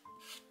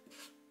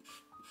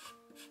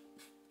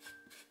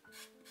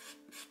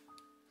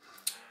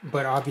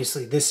 But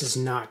obviously this is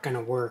not going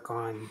to work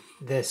on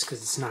this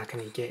because it's not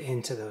going to get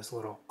into those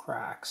little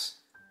cracks.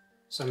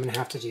 So I'm going to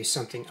have to do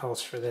something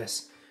else for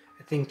this.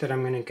 I think that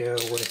I'm going to go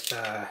with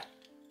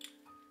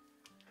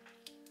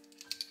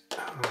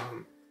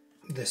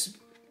this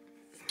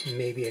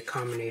may be a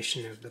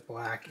combination of the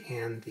black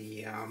and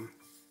the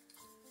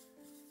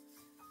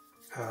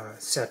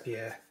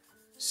sepia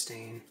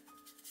stain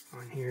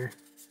on here.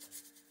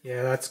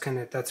 Yeah,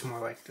 that's more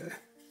like the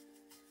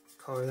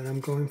color that I'm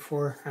going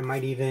for. I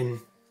might even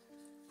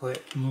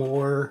put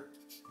more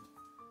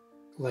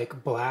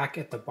like black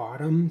at the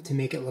bottom to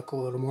make it look a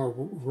little more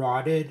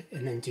rotted,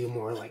 and then do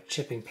more like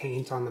chipping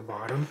paint on the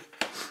bottom.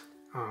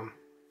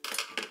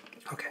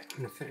 Okay, I'm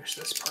gonna finish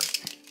this part.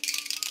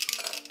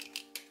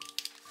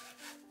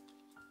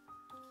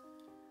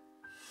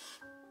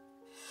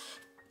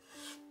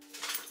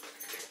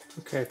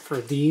 Okay,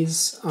 for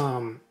these,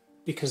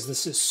 because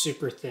this is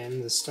super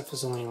thin, this stuff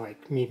is only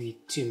like maybe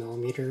 2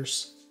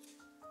 millimeters.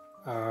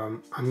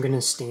 I'm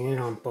gonna stain it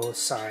on both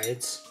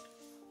sides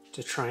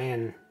to try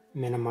and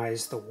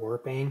minimize the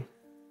warping.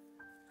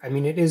 I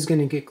mean, it is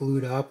gonna get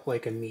glued up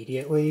like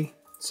immediately,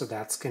 so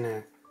that's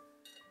gonna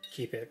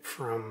keep it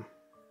from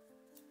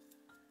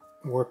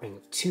warping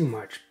too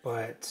much,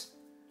 but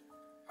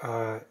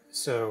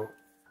so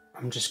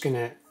I'm just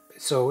gonna,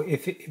 so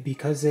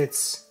because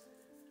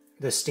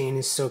the stain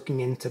is soaking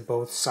into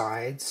both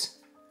sides,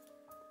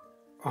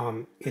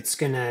 it's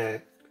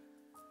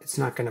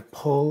not gonna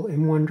pull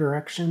in one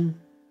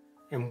direction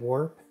and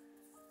warp.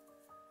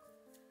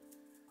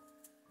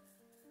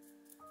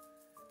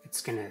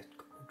 It's gonna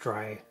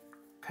dry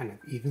kind of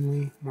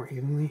more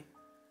evenly.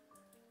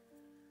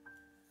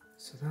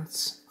 So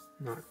that's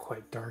not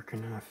quite dark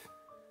enough.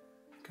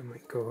 I think I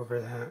might go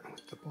over that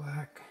with the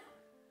black.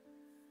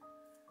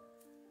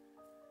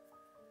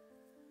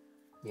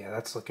 Yeah,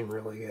 that's looking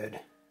really good.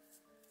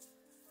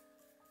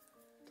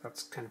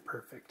 That's kind of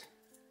perfect.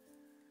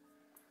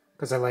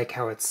 Because I like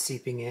how it's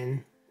seeping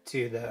in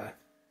to the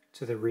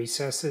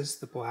recesses,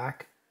 the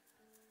black.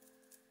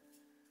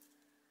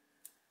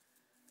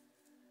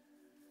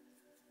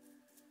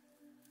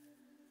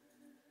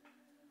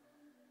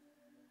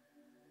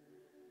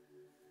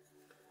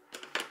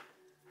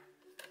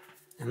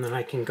 And then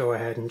I can go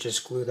ahead and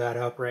just glue that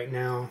up right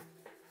now.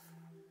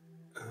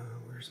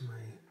 Where's my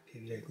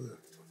PVA glue?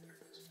 Oh, there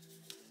it is.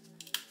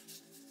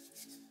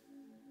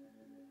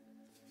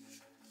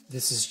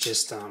 This is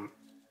just,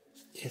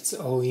 it's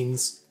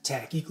Olene's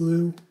tacky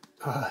glue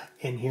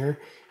in here.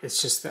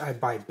 It's just that I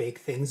buy big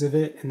things of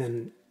it, and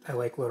then I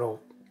like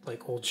little,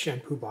 like old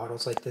shampoo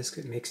bottles like this.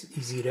 It makes it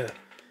easy to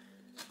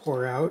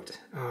pour out.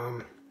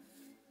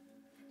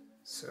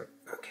 So,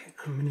 okay,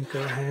 I'm gonna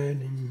go ahead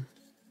and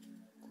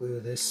glue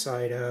this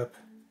side up.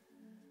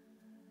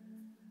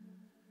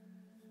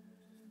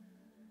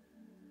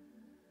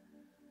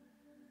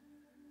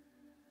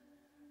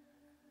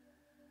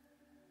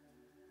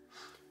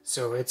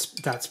 So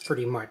that's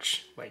pretty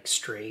much like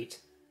straight,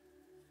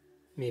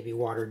 maybe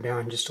watered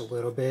down just a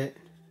little bit.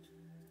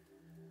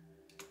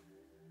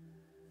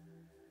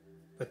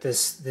 But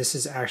this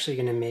is actually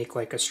going to make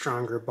like a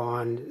stronger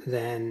bond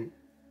than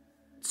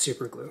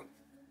super glue,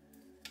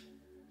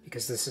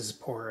 because this is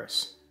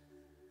porous.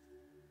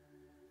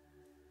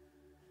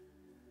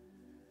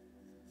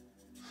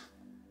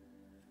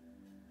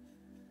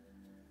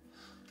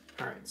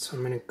 Alright, so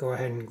I'm going to go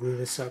ahead and glue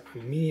this up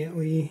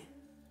immediately.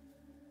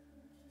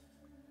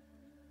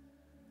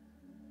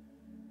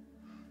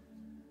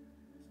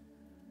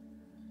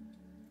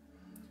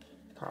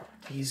 Pop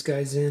these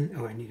guys in.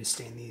 Oh, I need to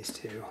stain these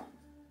too.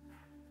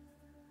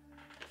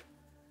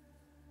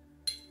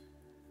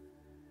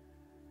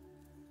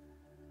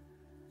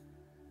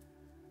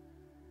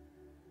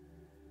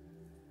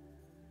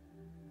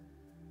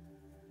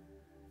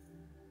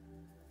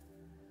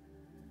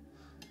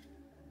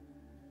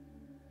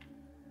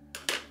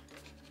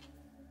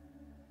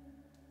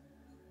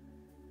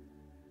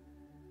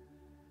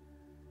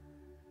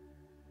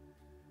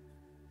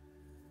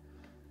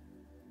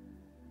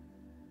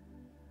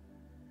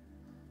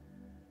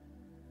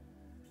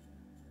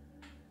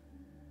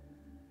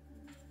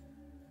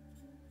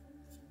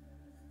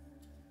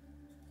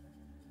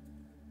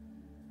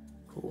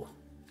 Cool.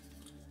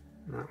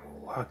 And that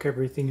will lock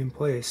everything in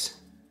place.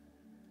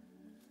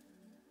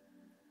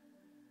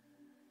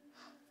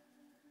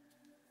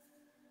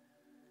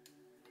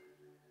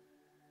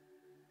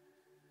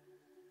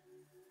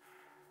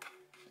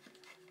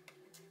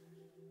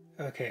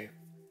 Okay,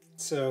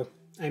 so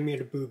I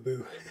made a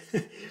boo-boo.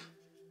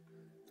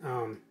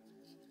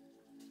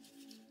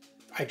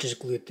 I just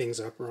glued things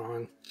up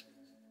wrong.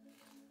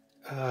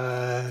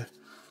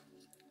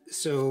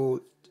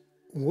 So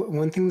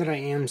one thing that I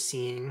am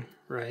seeing,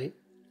 right,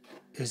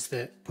 is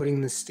that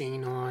putting the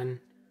stain on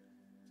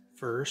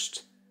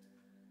first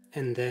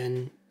and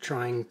then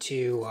trying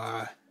to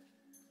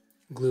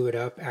glue it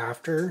up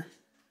after,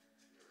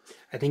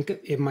 I think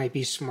it might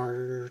be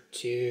smarter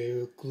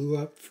to glue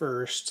up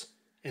first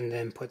and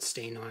then put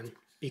stain on,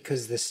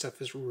 because this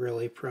stuff is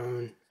really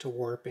prone to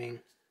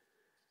warping.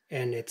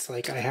 And it's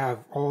like I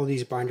have all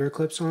these binder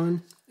clips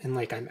on, and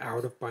like I'm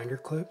out of binder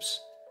clips,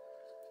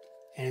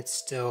 and it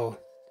still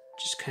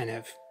just kind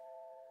of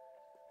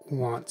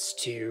wants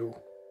to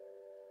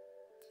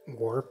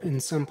warp in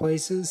some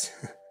places.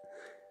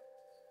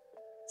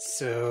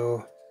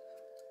 So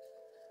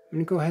I'm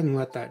gonna go ahead and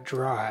let that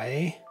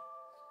dry.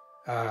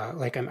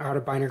 Like I'm out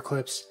of binder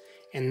clips,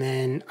 and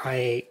then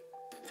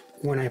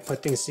when I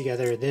put things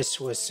together, this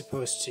was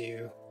supposed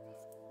to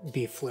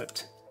be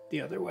flipped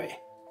the other way.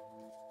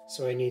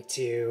 So I need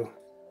to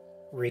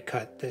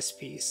recut this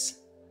piece.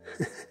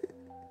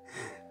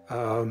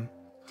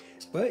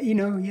 But you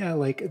know, yeah,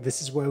 like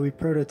this is why we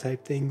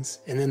prototype things.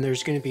 And then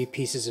there's going to be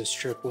pieces of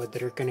strip wood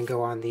that are going to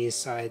go on these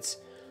sides.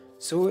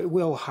 So it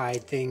will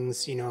hide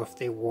things, you know, if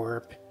they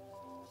warp,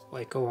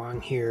 like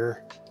along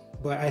here.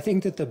 But I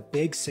think that the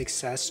big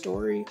success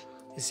story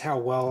is how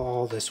well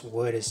all this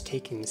wood is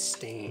taking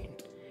stain.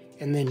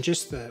 And then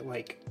just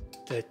the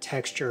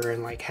texture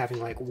and like having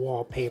like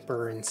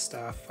wallpaper and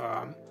stuff.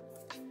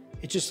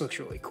 It just looks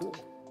really cool.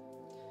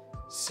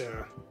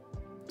 So,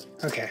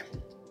 okay.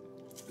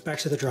 Back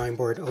to the drawing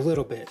board a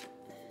little bit.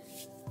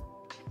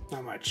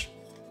 Not much.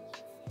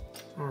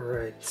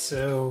 Alright,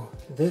 so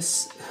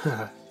this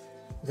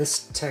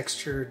this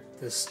textured,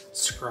 this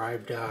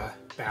scribed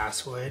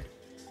basswood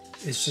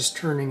is just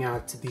turning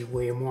out to be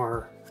way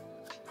more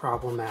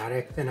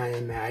problematic than I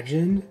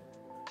imagined,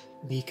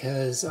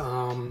 because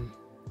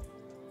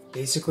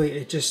basically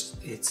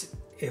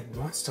it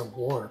wants to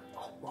warp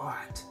a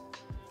lot.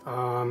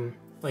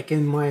 Like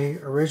in my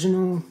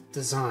original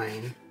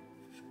design,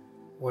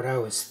 what I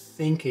was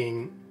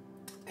thinking,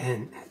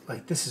 and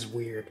like this is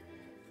weird,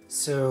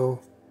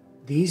 so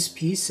these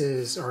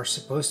pieces are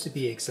supposed to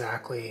be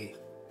exactly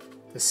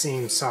the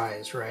same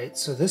size, right?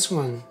 So this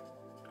one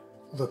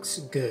looks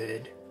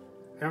good.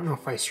 I don't know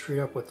if I screwed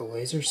up with the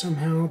laser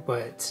somehow,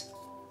 but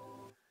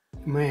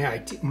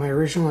my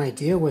original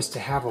idea was to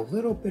have a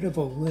little bit of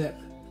a lip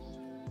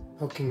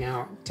poking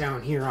out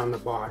down here on the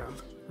bottom,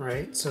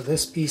 right? So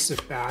this piece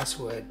of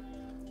basswood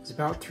is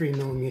about 3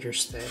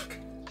 millimeters thick.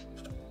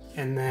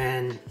 And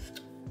then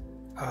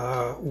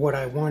what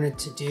I wanted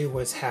to do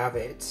was have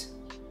it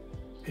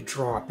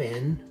drop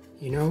in,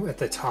 you know, at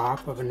the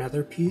top of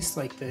another piece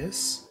like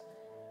this.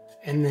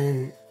 And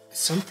then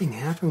something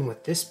happened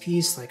with this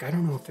piece, like I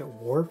don't know if it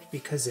warped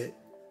because it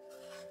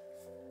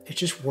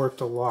just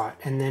warped a lot.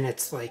 And then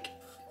it's like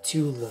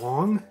too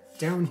long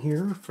down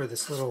here for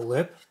this little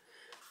lip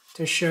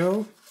to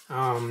show.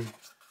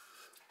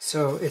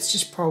 So it's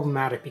just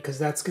problematic because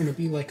that's going to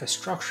be like a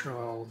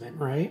structural element,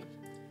 right?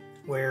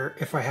 Where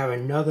if I have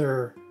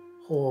another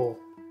whole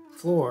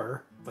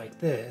floor like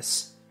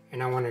this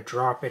and I want to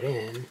drop it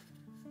in,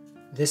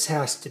 this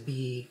has to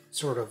be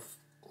sort of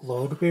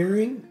load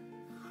bearing,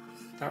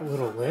 that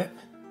little lip.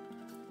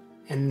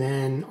 And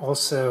then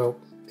also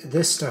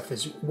this stuff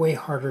is way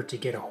harder to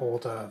get a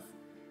hold of,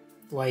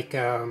 like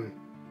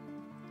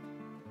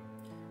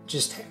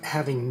just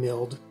having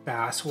milled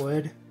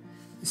basswood.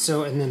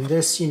 So, and then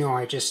this, you know,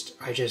 I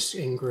just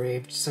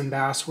engraved some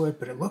basswood,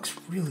 but it looks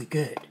really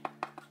good.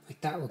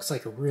 Like that looks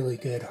like a really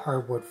good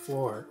hardwood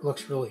floor. It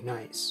looks really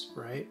nice,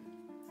 right?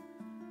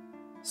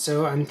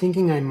 So I'm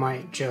thinking I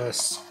might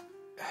just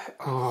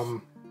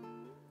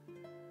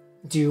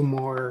do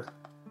more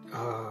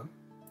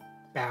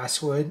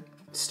basswood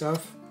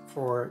stuff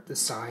for the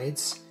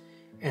sides,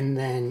 and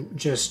then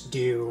just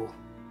do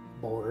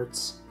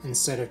boards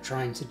instead of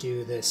trying to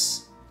do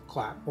this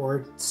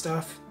clapboard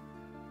stuff.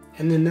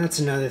 And then that's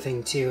another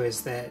thing too,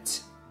 is that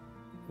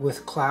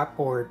with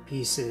clapboard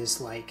pieces,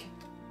 like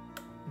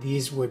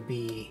these would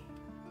be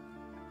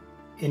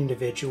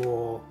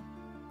individual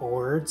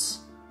boards.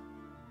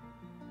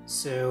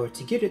 So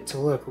to get it to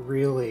look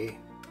really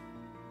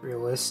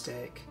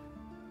realistic,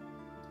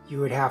 you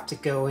would have to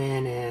go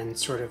in and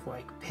sort of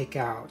like pick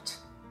out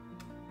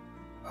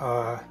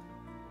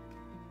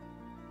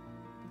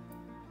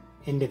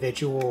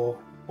individual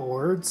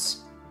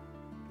boards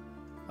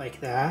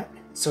like that.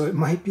 So it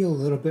might be a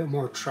little bit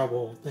more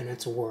trouble than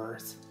it's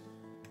worth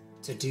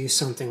to do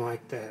something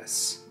like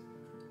this.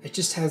 It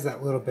just has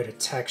that little bit of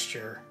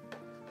texture.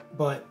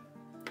 But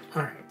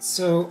alright,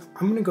 so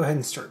I'm gonna go ahead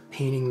and start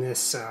painting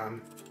this I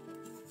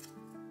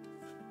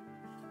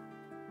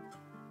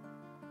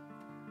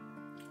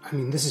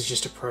mean, this is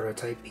just a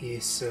prototype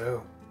piece,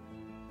 so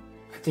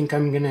I think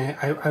I'm gonna,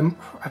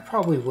 I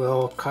probably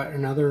will cut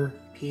another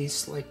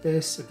piece like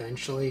this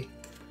eventually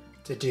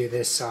to do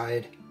this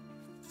side.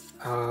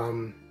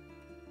 And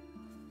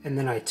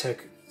then I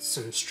took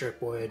some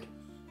strip wood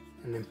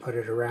and then put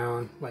it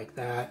around like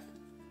that.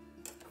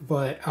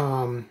 But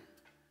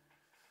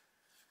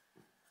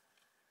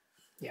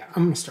yeah,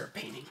 I'm gonna start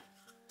painting.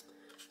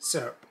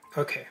 So,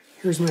 okay,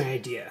 here's my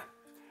idea.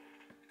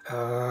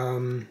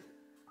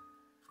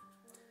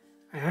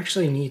 I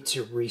actually need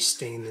to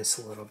restain this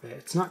a little bit.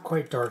 It's not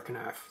quite dark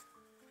enough.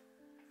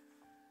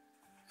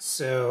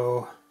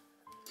 So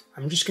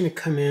I'm just gonna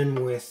come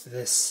in with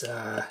this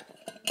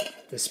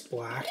this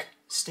black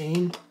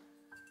stain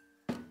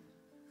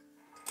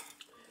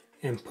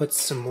and put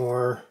some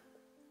more,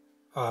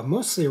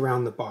 mostly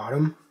around the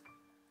bottom,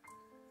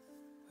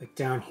 like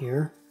down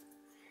here.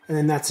 And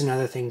then that's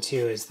another thing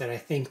too, is that I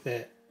think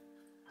that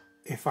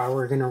if I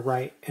were gonna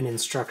write an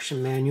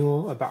instruction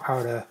manual about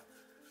how to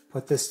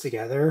put this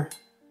together,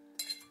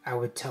 I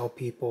would tell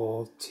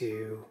people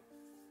to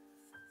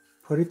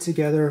put it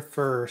together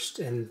first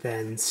and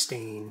then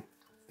stain,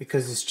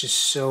 because it's just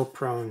so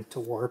prone to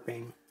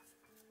warping.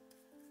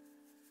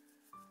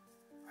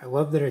 I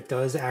love that it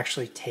does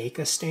actually take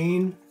a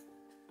stain,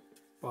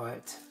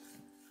 but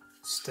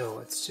still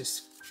it's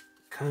just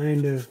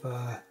kind of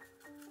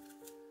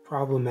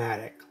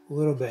problematic a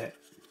little bit.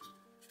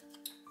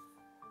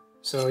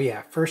 So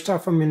yeah, first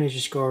off I'm going to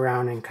just go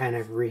around and kind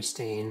of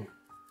restain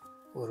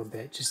a little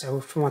bit. Just I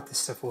want this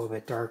stuff a little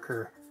bit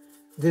darker.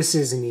 This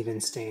isn't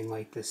even stained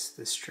like this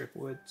strip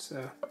wood,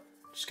 so I'm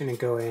just going to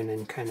go in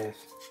and kind of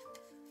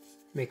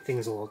make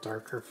things a little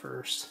darker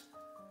first.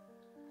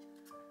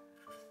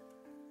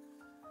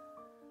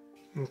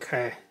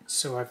 Okay,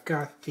 so I've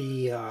got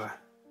the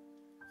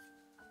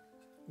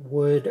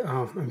wood,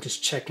 I'm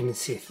just checking to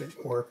see if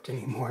it warped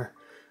anymore.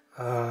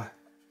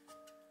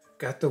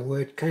 Got the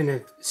wood kind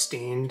of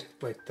stained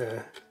like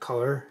the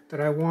color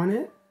that I want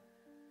it.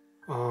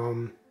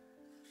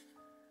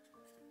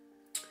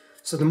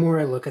 So the more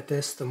I look at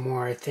this, the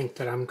more I think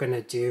that I'm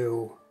gonna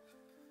do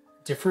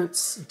different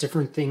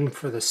thing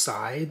for the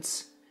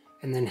sides,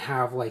 and then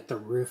have like the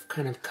roof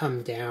kind of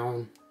come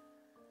down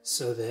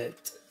so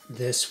that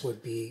this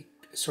would be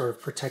sort of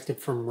protected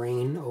from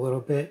rain a little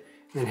bit,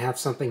 and then have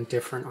something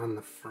different on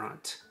the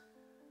front,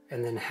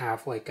 and then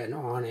have like an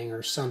awning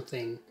or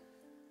something,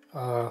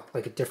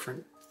 like a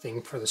different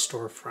thing for the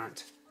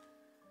storefront.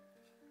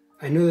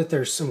 I know that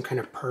there's some kind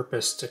of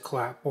purpose to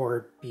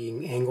clapboard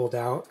being angled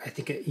out. I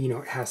think it,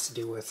 it has to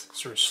do with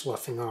sort of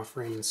sloughing off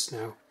rain and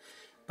snow.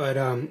 But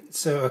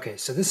okay,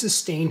 so this is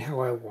stained how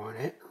I want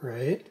it,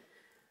 right?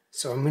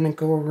 So I'm gonna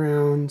go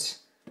around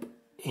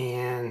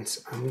and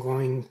I'm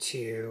going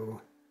to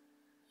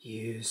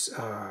use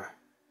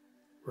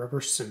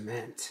rubber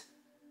cement.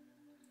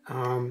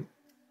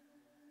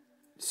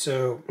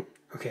 So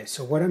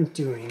what I'm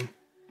doing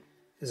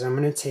is I'm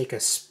gonna take a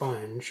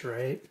sponge,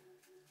 right?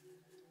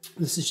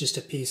 This is just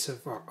a piece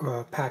of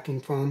packing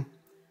foam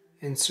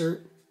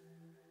insert,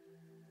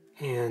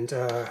 and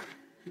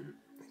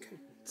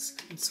it's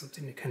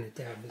something to kind of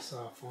dab this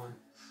off on.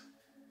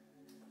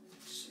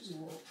 Just use a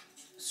little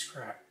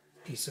scrap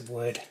piece of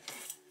wood.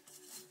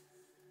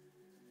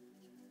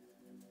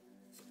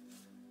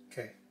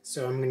 Okay,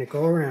 so I'm going to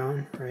go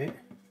around, right,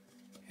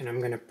 and I'm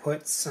going to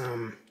put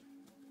some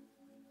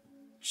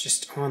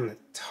just on the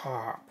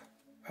top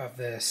of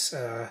this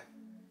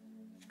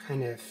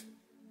kind of.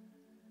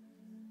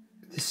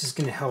 This is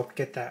going to help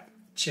get that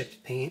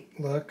chipped paint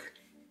look.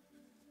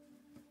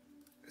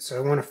 So I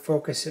want to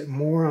focus it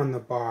more on the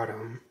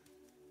bottom,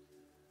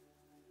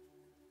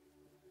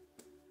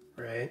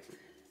 right?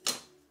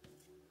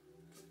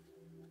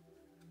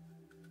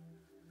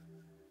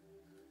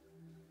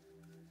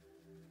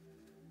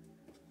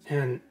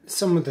 And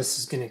some of this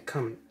is going to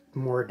come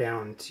more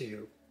down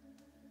to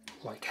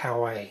like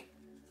how I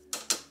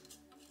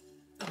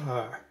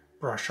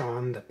brush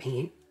on the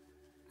paint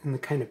and the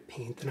kind of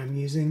paint that I'm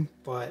using,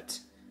 but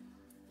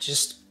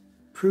just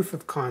proof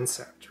of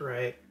concept,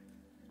 right?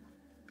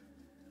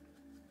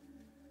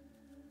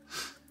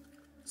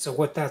 So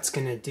what that's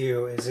going to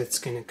do is it's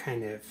going to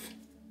kind of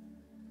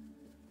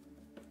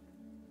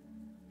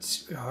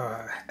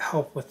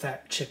help with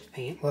that chipped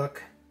paint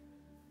look.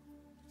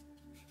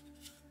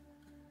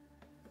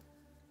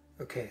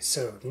 Okay,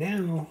 so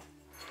now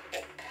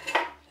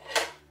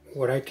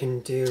what I can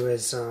do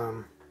is,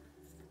 let's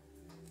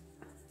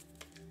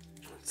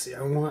see,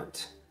 I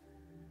want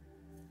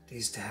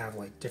these to have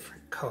like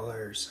different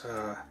colors.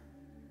 I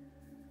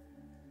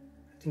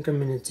think I'm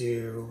gonna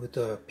do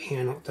the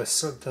panel,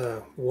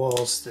 the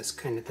walls, this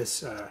kind of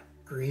this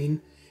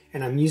green,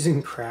 and I'm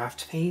using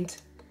craft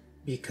paint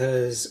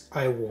because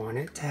I want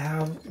it to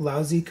have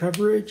lousy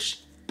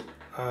coverage.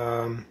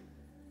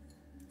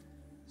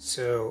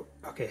 So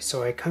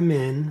I come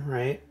in,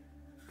 right,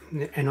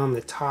 and on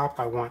the top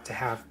I want to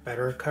have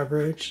better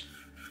coverage,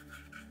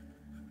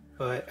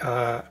 but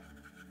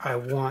I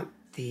want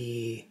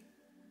the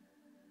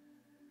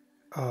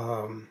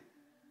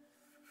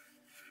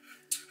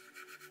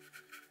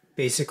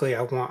basically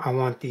I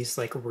want these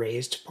like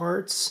raised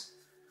parts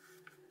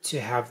to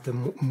have the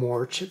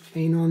more chip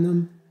paint on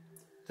them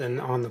than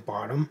on the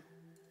bottom.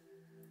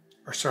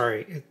 Or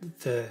sorry,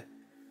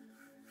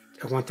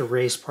 I want the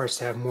raised parts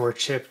to have more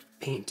chip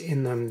paint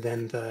in them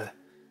than the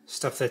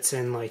stuff that's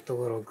in like the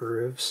little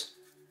grooves.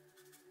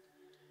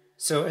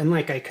 So, and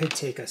like I could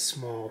take a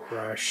small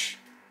brush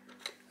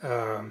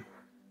and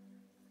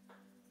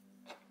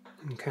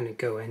kind of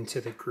go into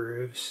the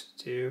grooves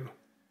too,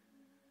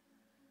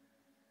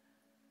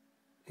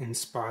 in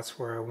spots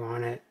where I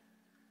want it.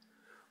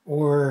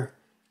 Or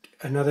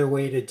another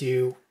way to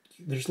do,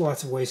 there's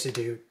lots of ways to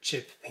do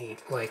chip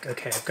paint. Like,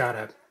 okay, I've got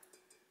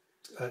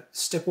a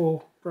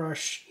stipple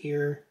brush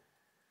here,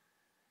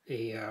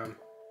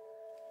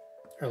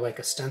 or like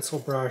a stencil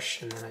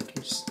brush, and then I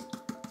can just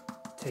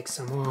take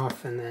some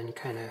off and then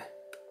kind of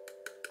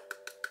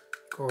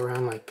go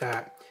around like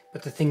that.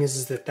 But the thing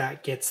is that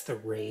that gets the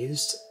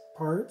raised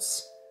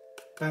parts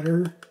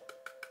better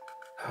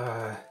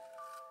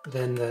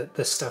than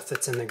the stuff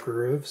that's in the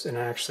grooves, and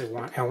I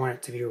want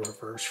it to be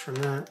reversed from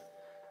that.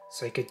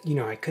 So I could, you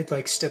know, I could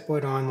like stipple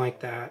it on like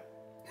that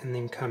and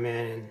then come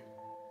in and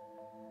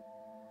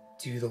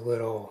do the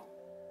little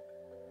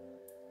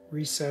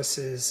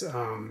recesses.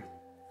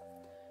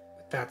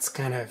 But that's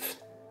kind of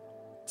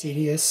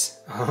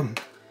tedious.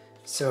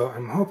 So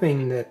I'm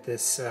hoping that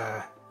this,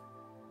 the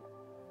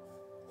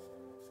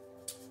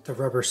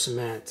rubber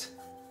cement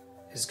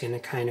is going to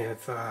kind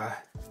of,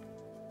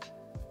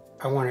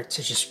 I want it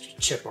to just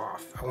chip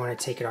off. I want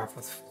to take it off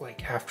with,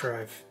 like, after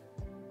I've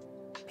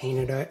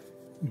painted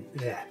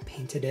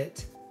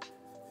it.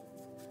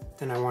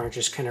 Then I want to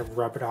just kind of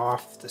rub it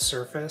off the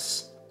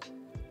surface.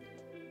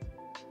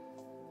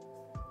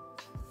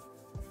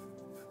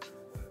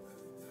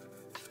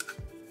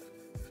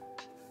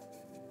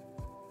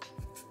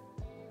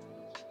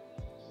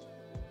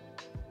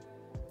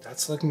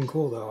 That's looking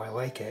cool though. I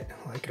like it.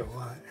 I like it a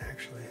lot,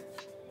 actually.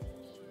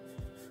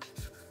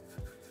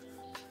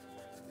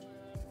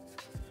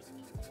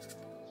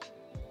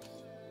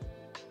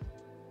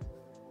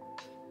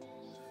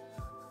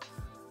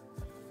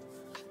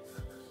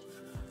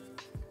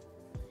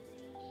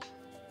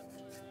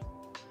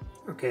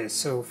 Okay,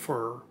 so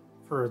for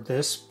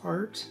this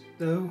part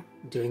though,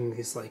 doing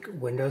these like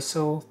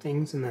windowsill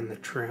things and then the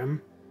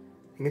trim,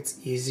 I think it's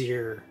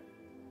easier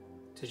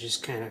to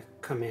just kind of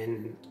come in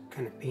and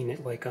kind of paint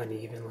it like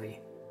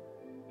unevenly.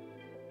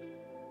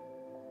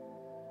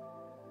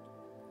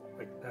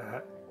 Like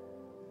that.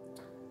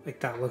 Like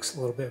that looks a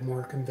little bit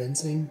more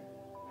convincing.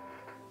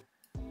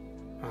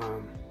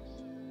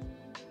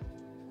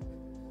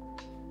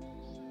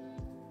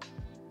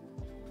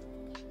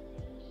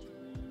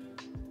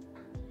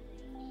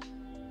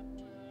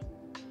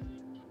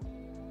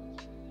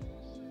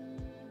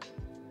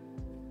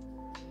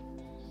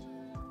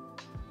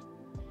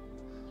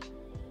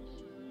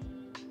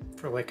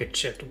 For like a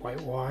chipped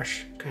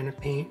whitewash kind of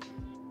paint.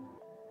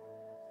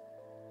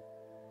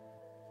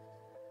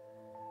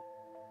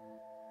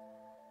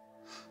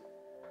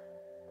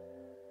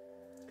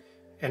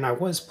 And I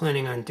was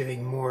planning on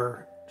doing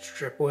more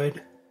strip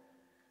wood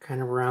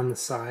kind of around the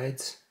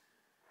sides,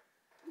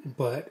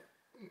 but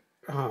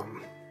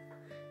I'm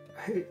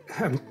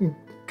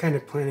kind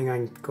of planning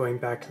on going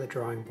back to the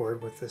drawing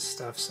board with this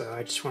stuff, so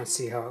I just want to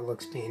see how it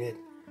looks painted.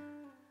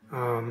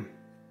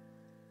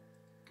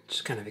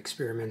 Just kind of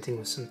experimenting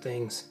with some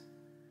things.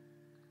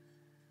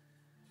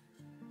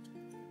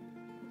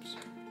 Oops.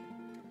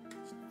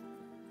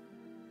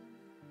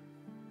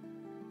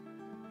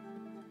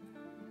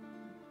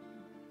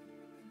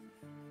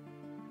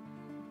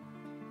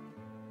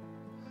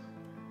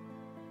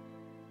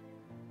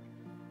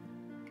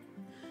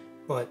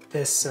 But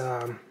this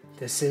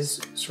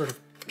is sort of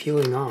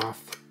peeling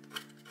off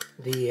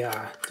the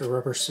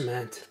rubber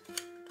cement.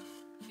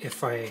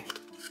 If I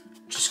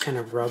just kind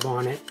of rub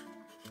on it,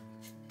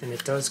 then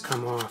it does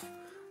come off.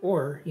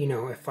 Or, you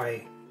know, if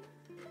I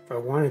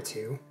wanted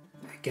to,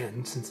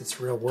 again, since it's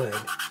real wood,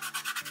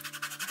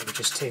 I could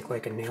just take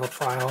like a nail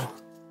file,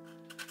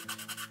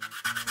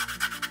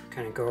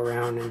 kind of go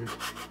around and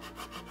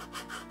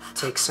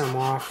take some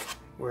off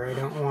where I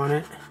don't want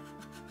it.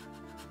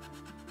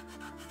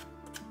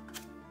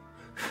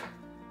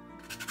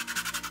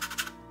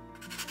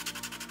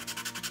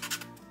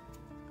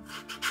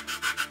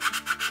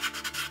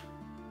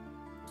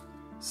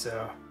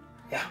 So,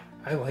 yeah,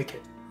 I like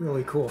it.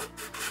 Really cool.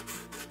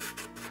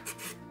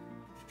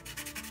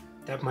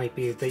 That might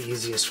be the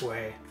easiest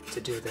way to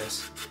do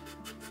this.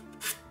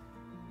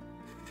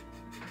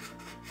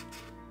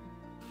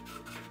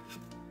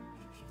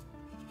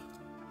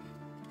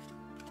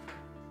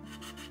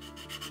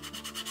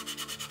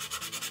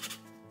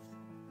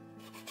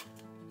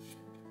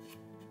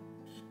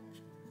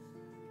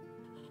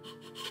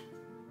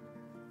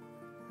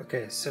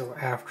 Okay, so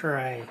after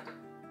I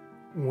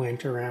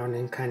went around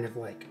and kind of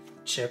like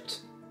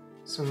chipped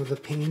some of the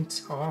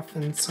paint off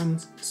in some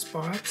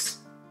spots,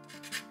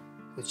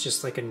 it's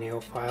just like a nail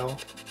file.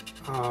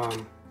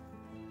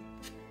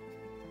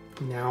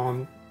 Now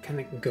I'm kind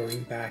of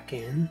going back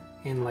in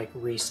and like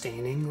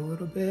restaining a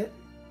little bit.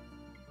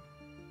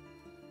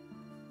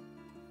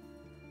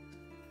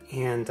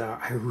 And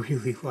I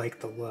really like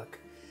the look,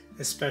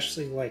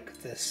 especially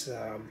like this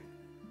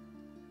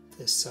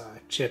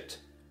chipped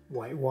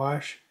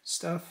whitewash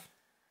stuff.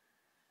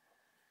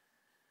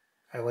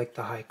 I like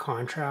the high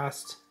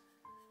contrast.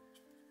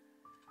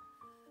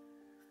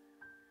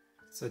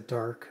 It's a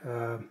dark,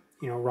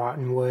 you know,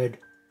 rotten wood,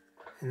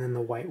 and then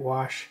the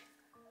whitewash.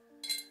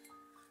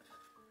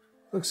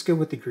 Looks good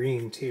with the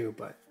green too,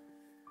 but...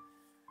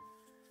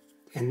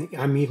 And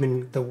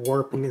the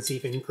warping is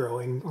even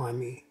growing on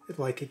me.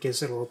 It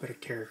gives it a little bit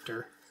of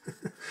character.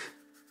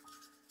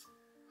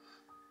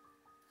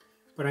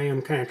 But I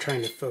am kind of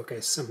trying to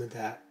focus some of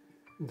that,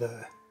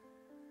 the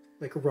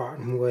like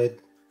rotten wood,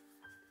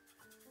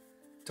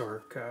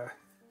 dark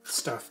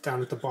stuff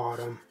down at the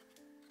bottom.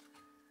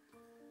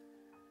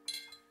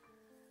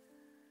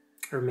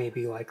 Or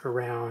maybe like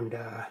around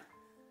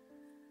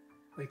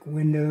like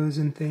windows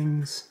and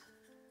things,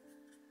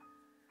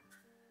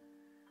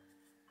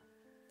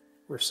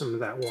 where some of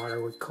that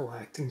water would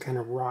collect and kind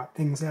of rot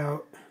things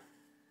out.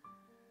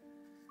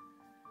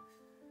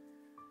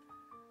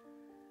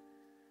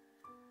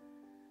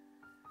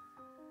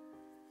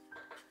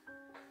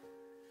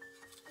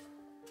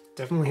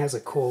 Definitely has a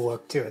cool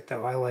look to it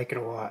though. I like it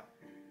a lot.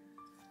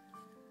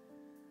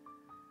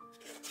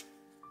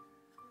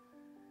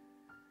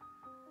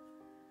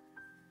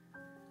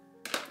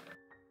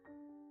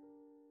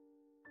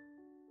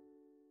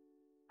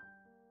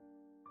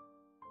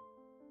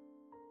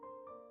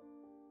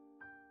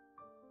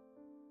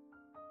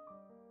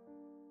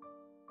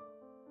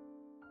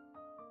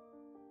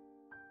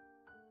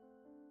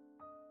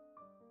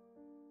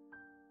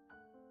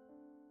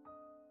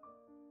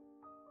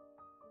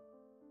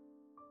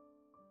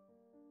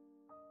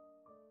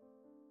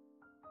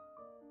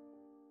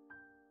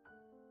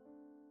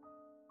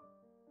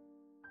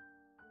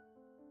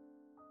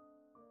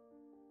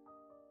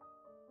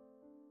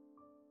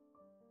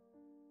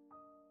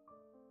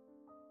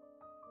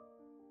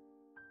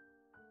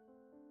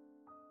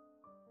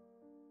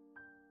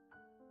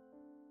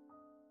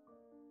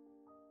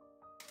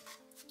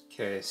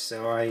 Okay,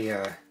 so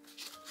I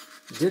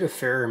did a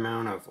fair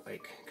amount of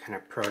like kind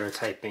of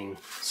prototyping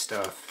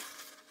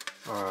stuff.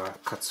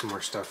 Cut some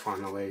more stuff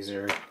on the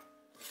laser.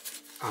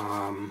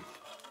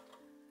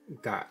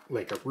 Got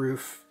like a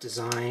roof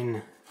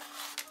design,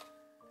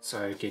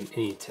 so I didn't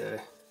need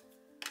to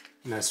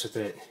mess with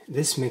it.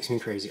 This makes me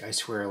crazy, I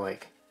swear.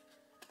 Like,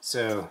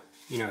 so,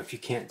 you know, if you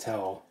can't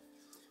tell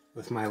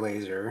with my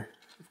laser,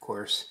 of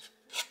course,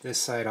 this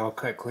side all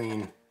cut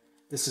clean.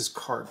 This is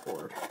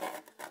cardboard.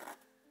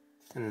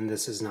 And then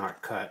this is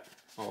not cut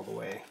all the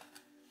way.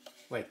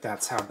 Like,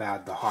 that's how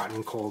bad the hot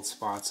and cold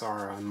spots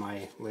are on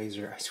my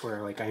laser. I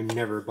swear, like, I'm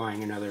never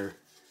buying another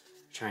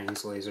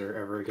Chinese laser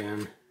ever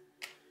again.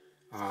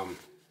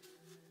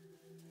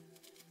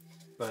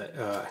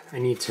 I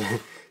need to,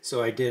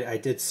 so I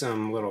did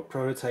some little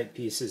prototype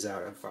pieces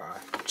out of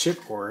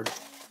chipboard.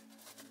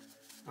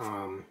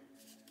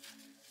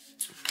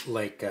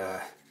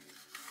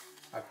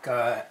 I've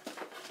got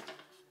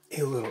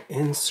a little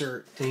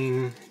insert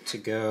thing to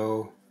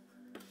go,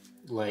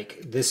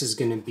 like, this is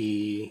gonna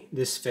be,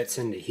 this fits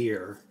into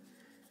here,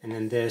 and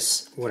then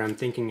this, what I'm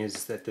thinking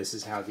is that this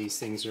is how these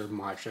things are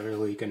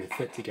modularly gonna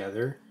fit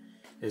together,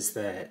 is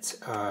that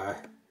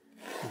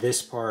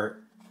this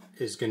part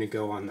is going to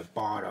go on the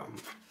bottom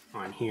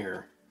on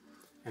here,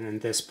 and then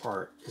this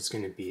part is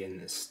going to be in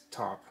this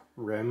top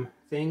rim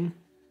thing.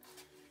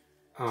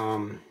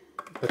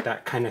 But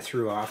that kind of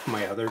threw off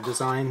my other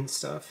design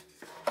stuff,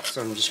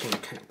 so I'm just going to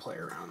kind of play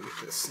around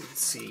with this and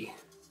see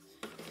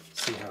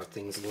how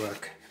things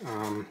look.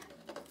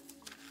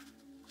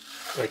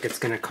 Like, it's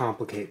going to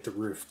complicate the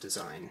roof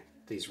design,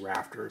 these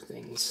rafter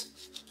things,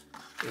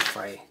 if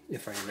I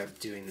end up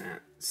doing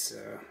that.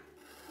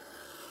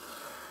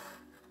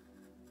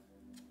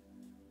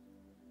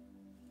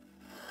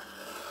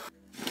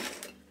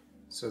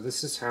 So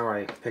this is how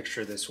I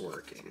picture this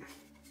working.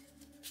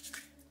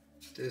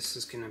 This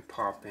is going to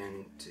pop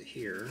into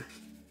here.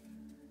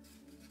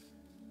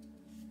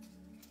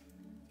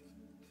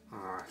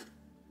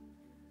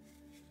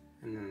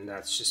 And then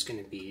that's just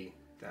going to be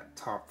that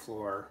top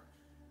floor,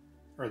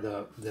 or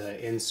the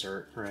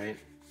insert, right?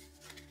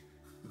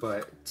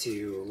 But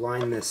to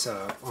line this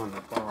up on the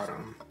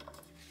bottom,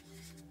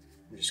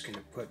 I'm just going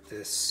to put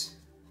this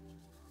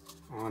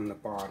on the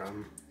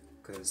bottom,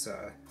 because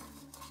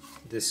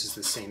this is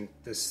the same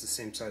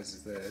size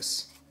as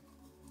this.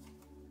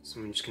 So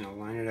I'm just gonna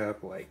line it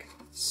up like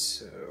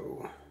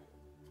so.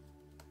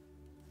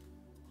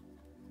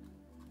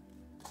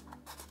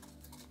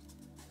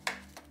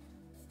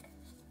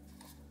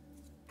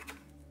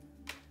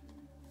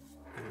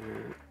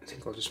 And I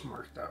think I'll just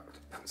mark that with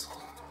a pencil.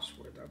 That's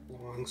where that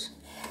belongs.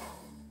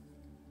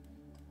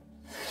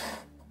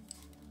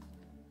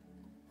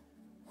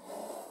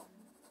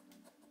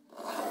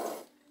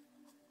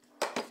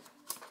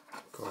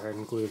 Go ahead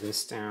and glue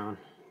this down.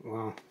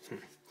 Well,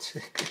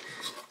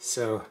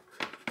 so,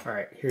 all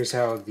right. Here's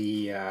how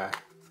the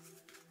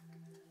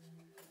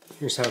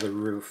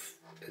roof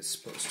is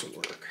supposed to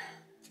work.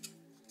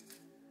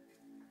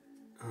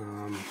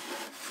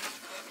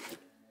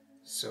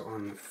 So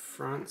on the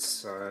front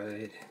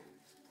side,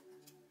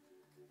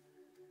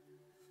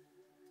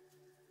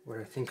 what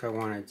I think I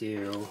want to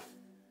do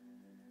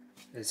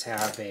is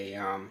have a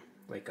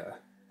like a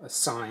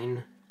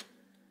sign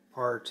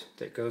part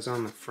that goes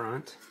on the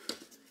front.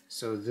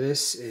 So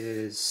this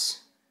is,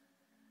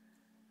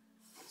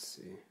 let's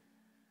see,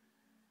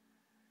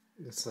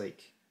 it's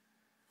like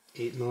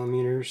 8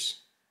 millimeters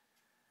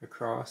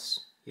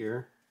across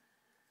here.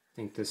 I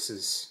think this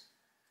is,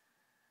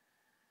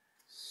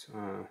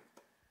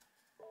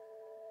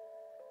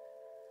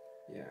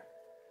 yeah.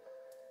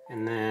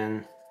 And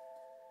then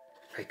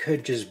I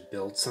could just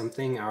build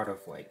something out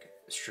of like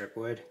strip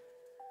wood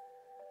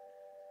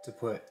to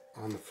put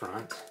on the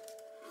front,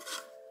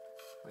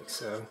 like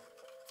so.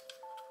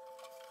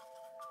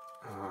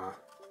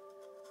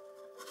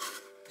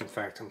 In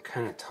fact, I'm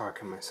kind of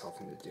talking myself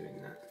into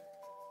doing that.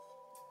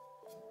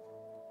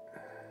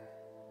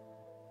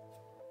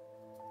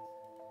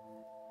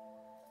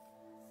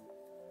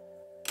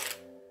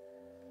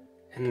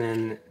 And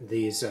then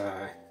these,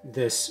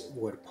 this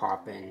would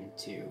pop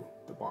into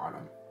the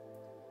bottom.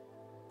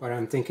 But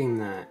I'm thinking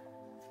that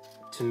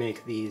to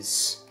make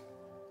these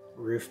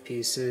roof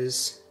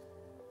pieces,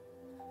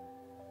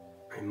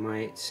 I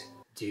might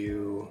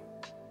do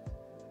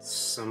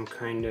some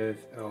kind of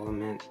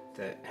element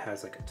that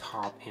has like a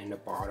top and a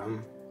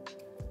bottom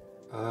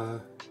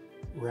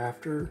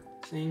rafter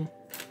thing.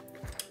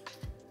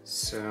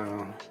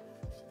 So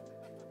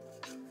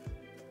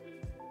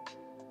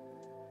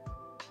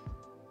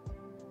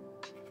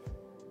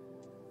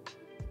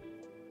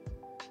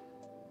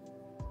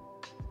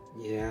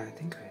yeah, I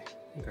think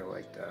I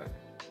like that.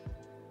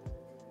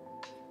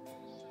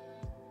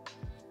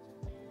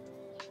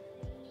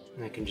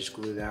 And I can just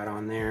glue that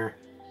on there.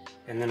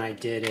 And then I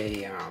did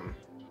a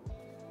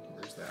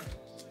where's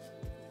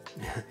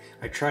that?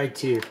 I tried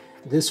to,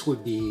 this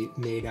would be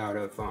made out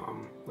of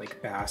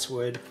like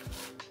basswood,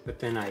 but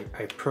then I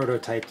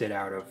prototyped it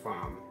out of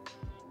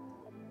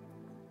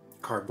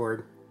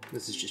cardboard.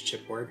 This is just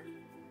chipboard.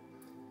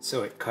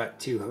 So it cut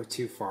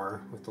too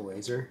far with the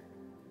laser.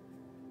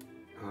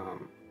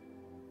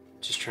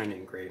 Just trying to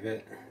engrave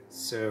it.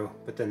 So,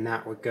 but then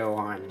that would go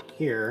on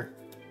here,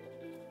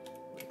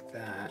 like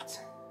that.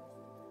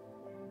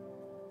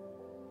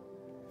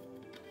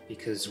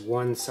 Because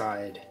one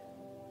side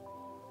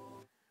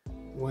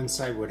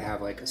would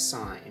have like a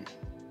sign,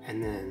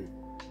 and then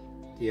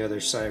the other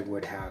side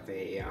would have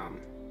a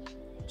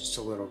just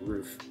a little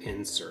roof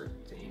insert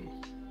thing,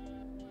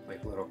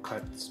 like little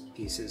cut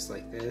pieces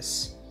like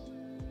this,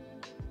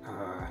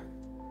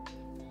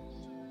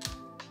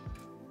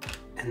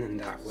 and then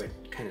that would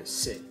kind of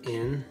sit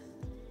in.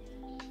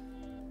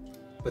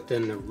 But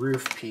then the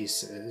roof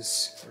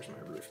pieces, where's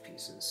my roof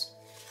pieces?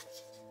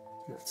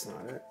 That's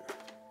not it.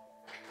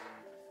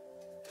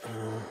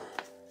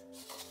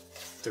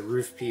 The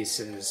roof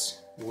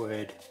pieces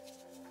would,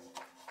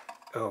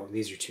 oh,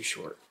 these are too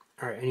short.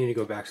 All right, I need to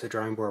go back to the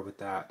drawing board with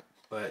that,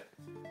 but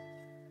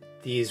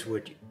these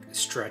would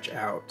stretch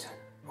out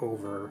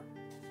over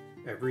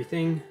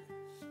everything.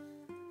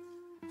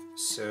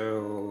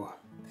 So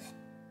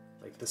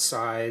like the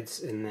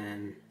sides, and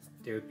then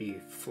they would be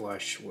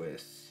flush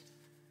with,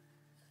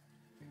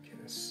 I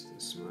guess,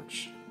 this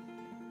much.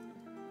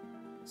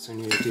 So I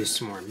need to do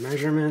some more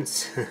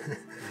measurements.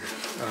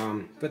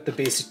 But the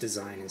basic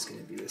design is going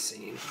to be the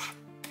same.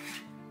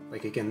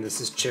 Like again,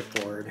 this is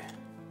chipboard.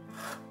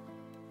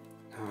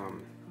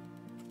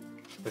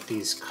 But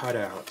these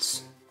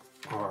cutouts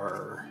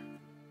are,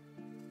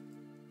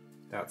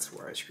 that's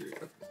where I screwed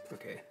up.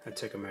 Okay, I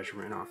took a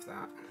measurement off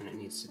that, and it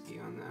needs to be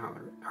on the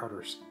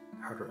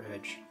outer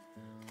edge.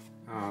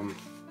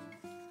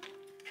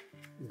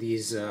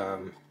 These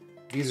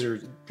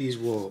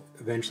will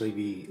eventually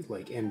be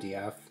like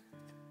MDF,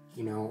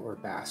 you know, or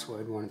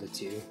basswood, one of the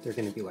two. They're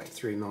going to be like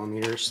 3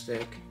 millimeters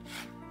thick,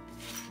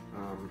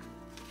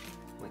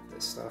 like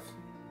this stuff.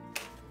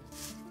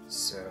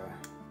 So,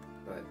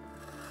 but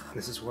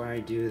this is why I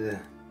do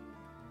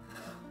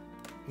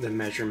the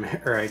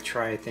measurement, or I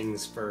try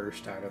things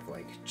first out of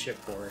like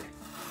chipboard,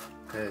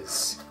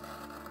 because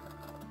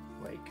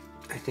like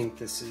I think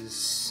this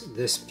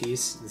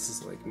piece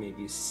is like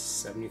maybe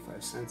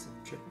 75 cents of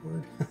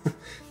chipboard.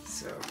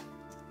 So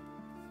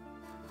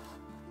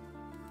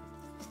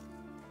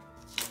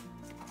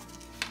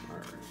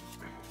alright,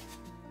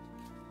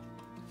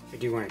 I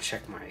do want to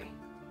check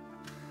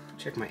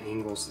my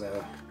angles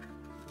though.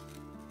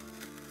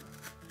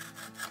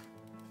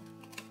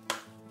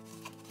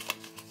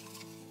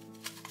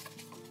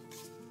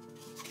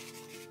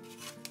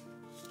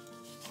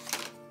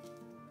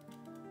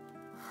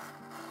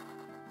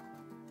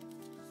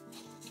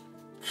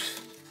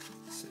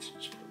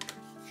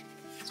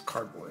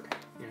 Cardboard,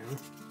 you know?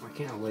 Why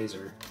can't a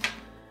laser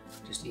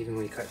just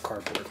evenly cut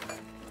cardboard?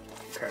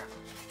 Okay,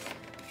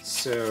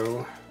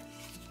 so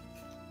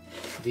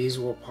these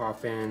will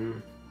pop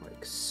in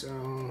like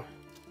so,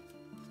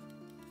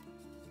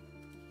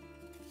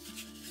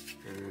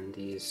 and then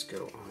these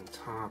go on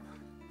top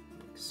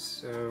like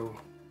so.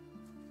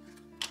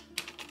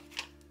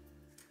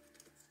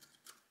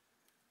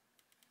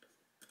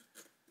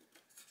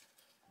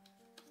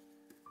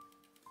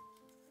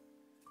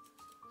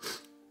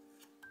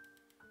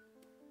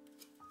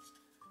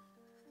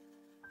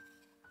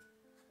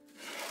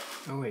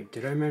 Oh wait,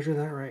 did I measure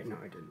that right? No,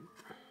 I didn't.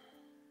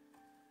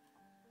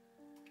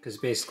 Because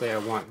basically I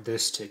want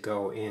this to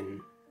go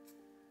in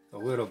a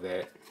little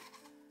bit,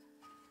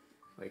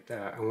 like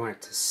that. I want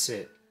it to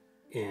sit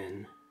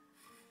in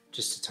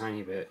just a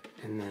tiny bit,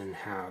 and then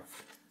have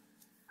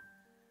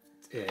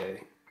a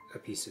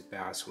piece of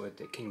basswood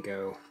that can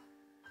go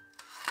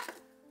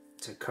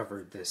to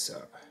cover this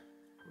up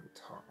on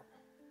top,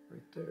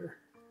 right there.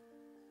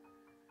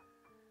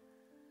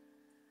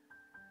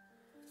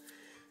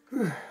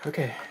 Whew,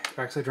 okay,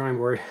 back to the drawing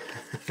board.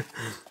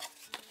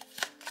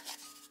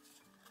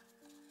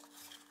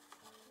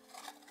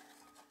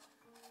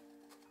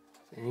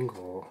 The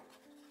angle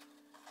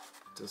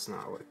does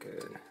not look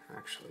good,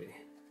 actually.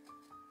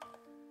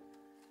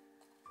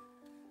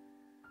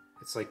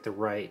 It's like the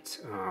right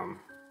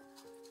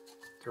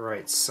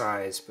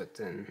size, but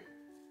then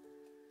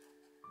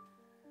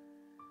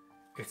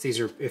if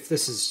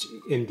this is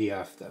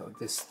MDF though,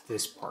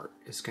 this part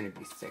is going to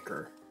be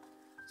thicker,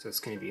 so it's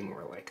going to be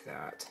more like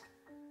that.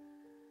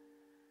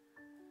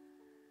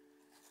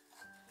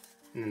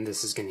 And then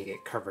this is going to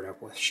get covered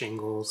up with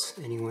shingles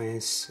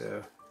anyways,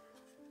 so...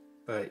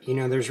 But, you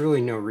know, there's really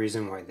no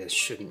reason why this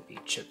shouldn't be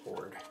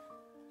chipboard.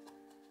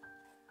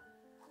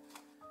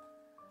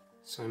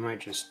 So I might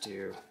just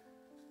do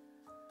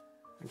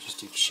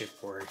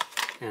chipboard,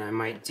 and I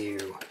might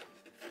do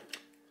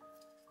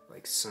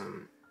like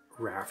some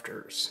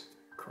rafters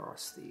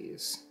across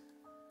these.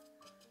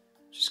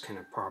 Just kind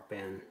of pop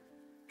in,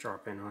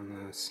 drop in on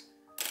those.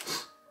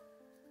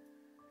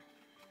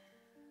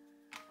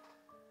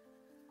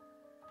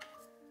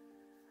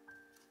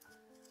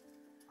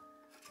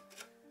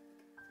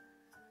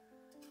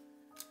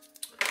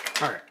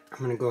 Alright, I'm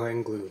going to go ahead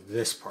and glue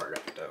this part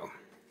up though.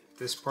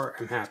 This part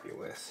I'm happy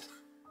with.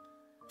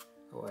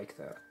 I like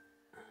that.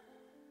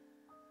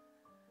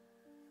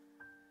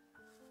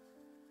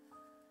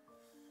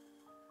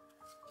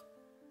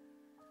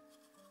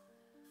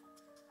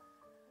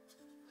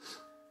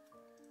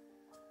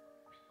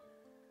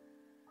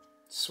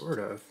 Sort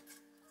of.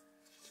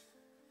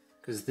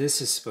 Because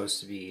this is supposed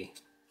to be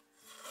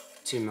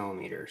 2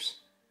 millimeters.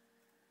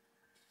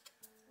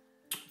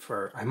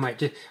 I might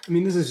do, I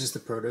mean, this is just a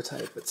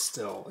prototype, but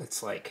still,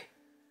 it's like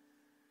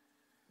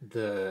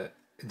I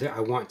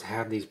want to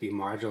have these be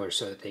modular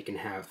so that they can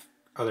have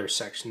other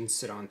sections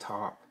sit on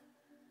top.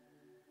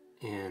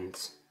 And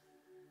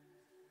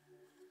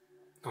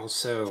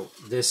also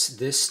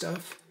this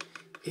stuff,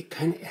 it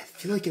kind of, I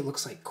feel like it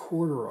looks like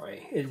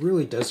corduroy. It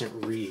really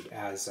doesn't read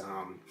as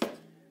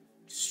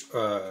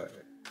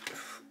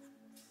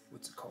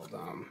what's it called,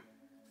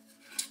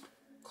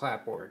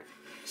 clapboard.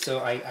 So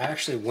I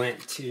actually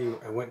went to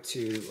a like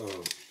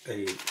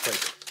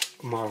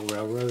model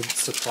railroad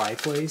supply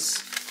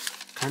place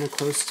kind of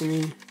close to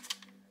me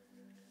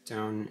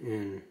down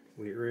in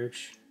Wheat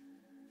Ridge.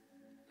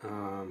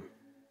 And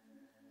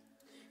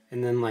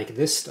then like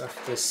this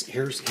stuff,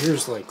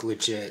 here's like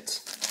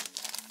legit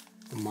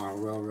the model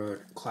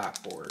railroad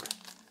clapboard.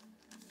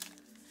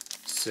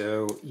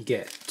 So you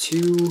get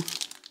two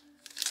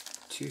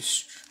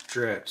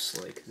strips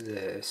like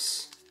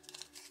this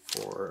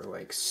for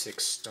like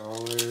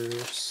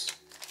 $6.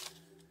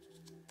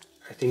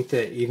 I think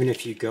that even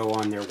if you go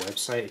on their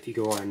website, if you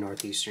go on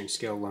Northeastern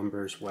Scale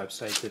Lumber's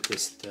website, that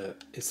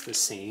it's the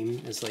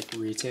same as like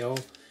retail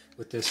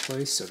with this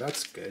place, so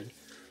that's good.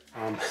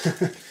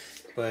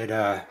 But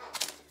I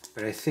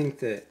think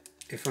that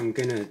if I'm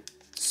gonna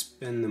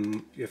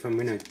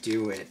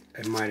do it,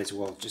 I might as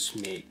well just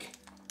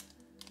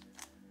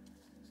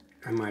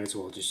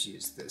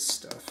use this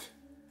stuff,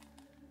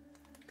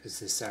 because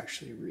this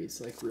actually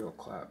reads like real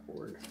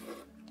clapboard.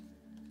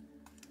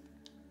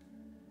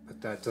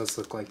 But that does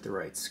look like the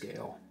right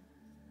scale.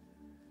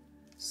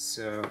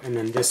 So, and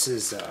then this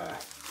is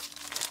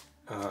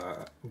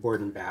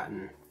board and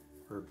batten,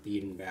 or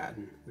bead and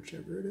batten,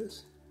 whichever it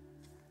is.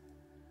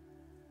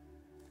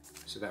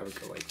 So that would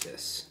go like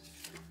this.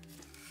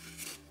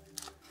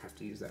 I have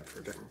to use that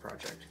for a different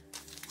project.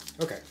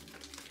 Okay,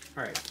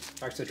 all right,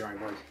 back to the drawing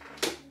board.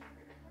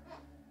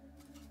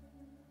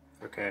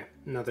 Okay,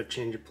 another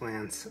change of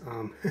plans.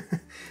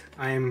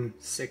 I'm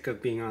sick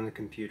of being on the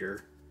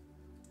computer,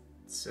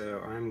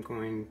 so I'm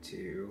going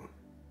to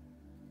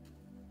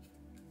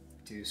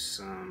do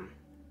some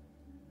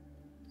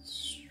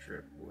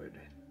strip wood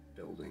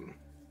building.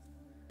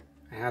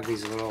 I have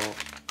these little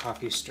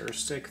coffee stir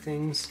stick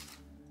things,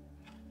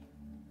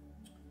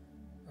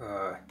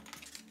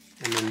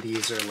 and then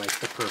these are like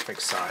the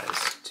perfect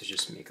size to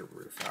just make a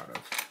roof out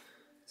of.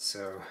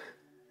 So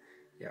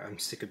yeah, I'm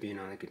sick of being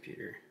on the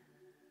computer.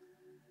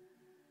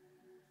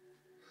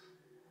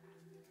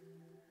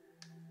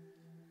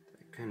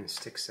 Kind of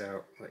sticks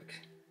out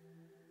like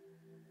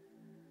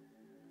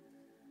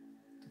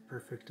the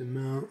perfect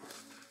amount.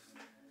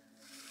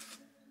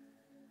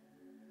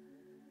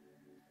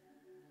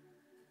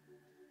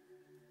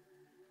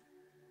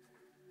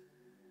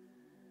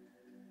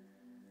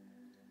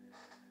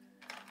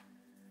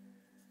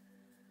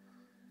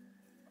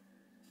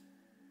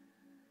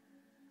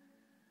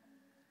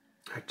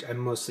 I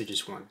mostly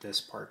just want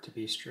this part to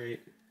be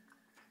straight.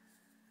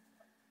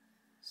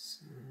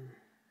 So.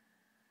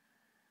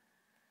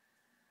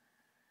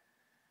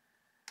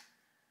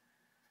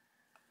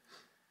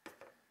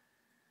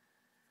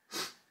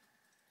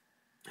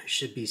 I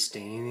should be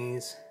staining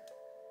these.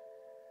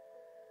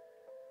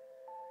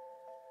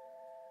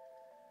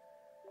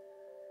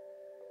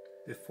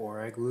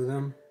 Before I glue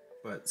them,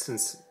 but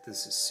since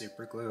this is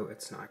super glue,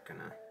 it's not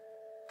gonna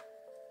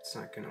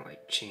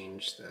like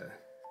change the,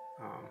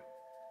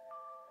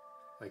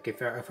 like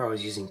if I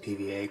was using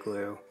PVA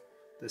glue,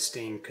 the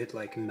stain could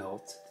like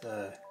melt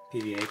the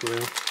PVA glue.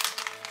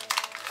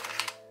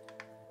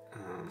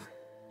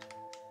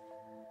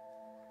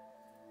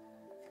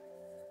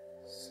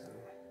 So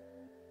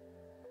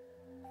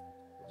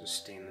I'll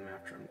just stain them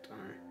after I'm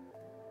done.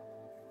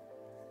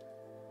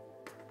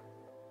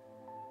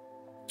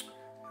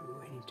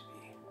 Ooh, I need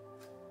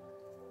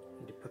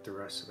to put the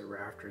rest of the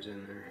rafters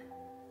in there.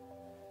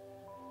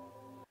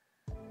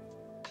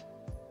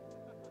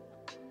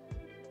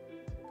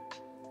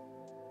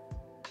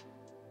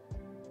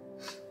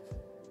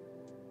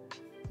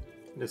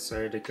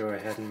 decided to go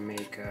ahead and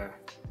make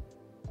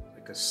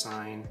like a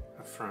sign,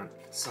 a front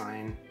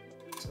sign,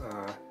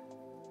 out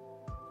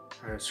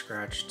of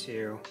Scratch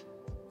too,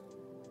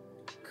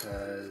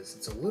 because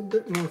it's a little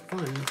bit more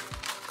fun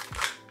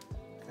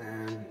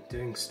than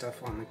doing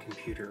stuff on the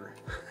computer.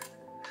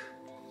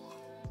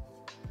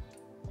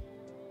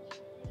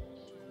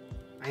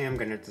 I am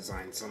gonna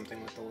design something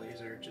with the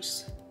laser,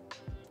 just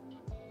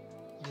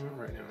not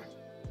right now.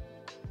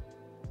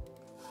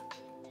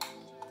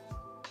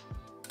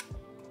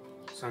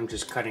 So I'm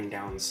just cutting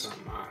down some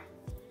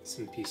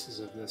pieces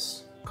of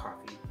this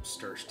coffee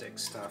stir stick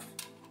stuff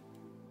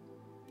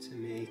to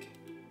make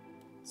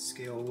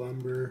scale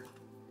lumber.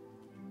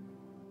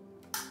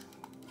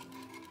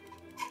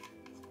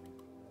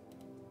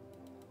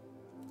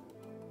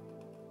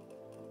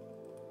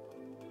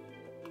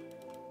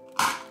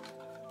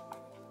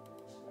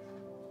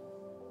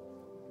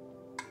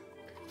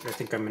 I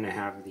think I'm gonna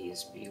have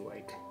these be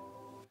like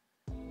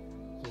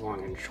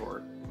long and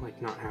short, like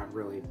not have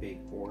really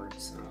big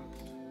boards.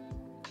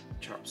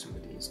 Chop some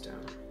of these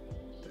down,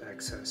 the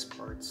excess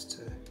parts,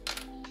 to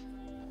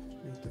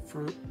make the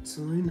front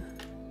sign.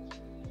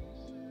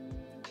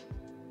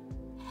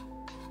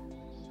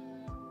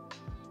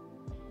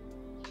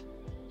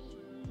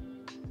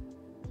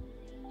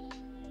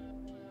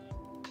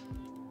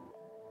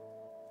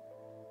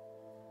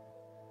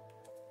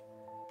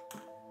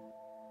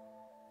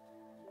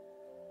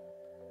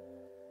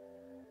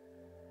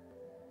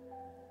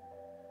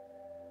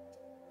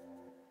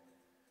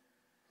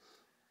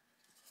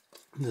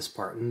 This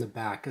part in the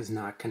back is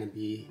not going to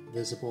be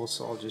visible,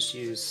 so I'll just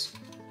use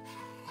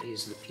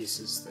the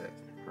pieces that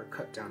are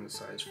cut down to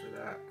size for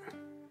that.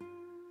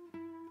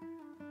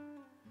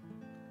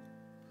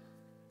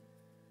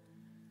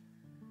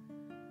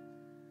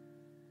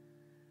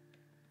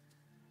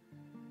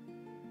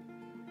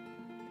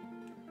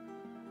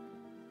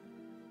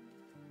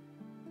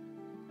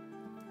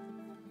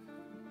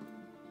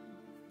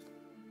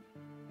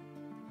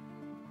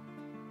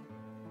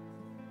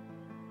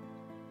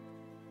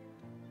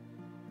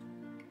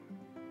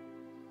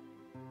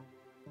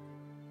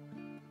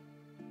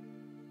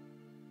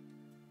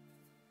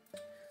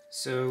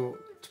 So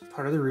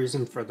part of the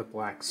reason for the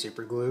black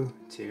super glue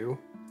too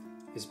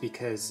is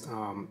because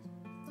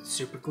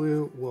super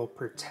glue will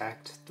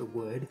protect the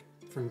wood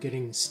from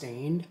getting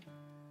stained.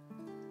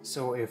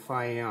 So if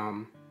I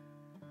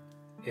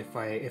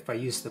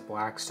use the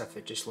black stuff,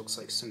 it just looks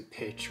like some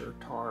pitch or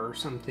tar or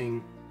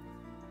something.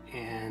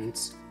 And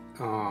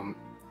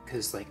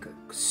because like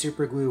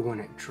super glue, when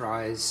it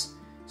dries,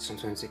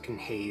 sometimes it can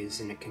haze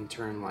and it can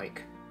turn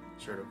like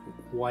sort of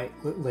white,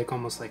 like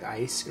almost like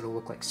ice. It'll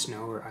look like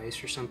snow or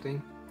ice or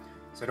something.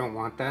 So I don't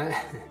want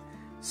that.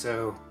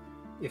 So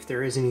if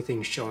there is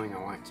anything showing, I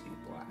want it to be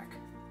black.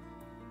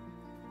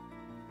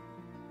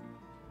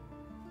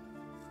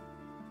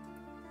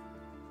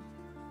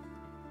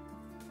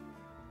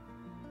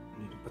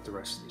 I need to put the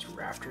rest of these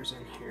rafters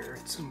in here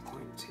at some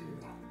point too.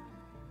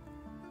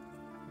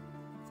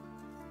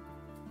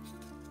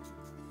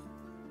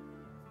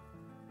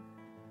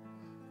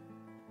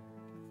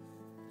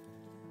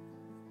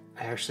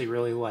 I actually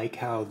really like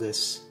how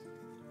this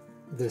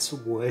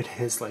wood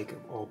is like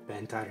all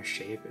bent out of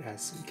shape. It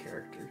has some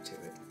character to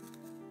it.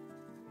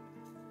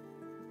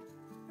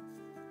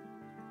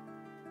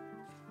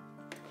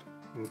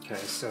 Okay,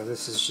 so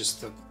this is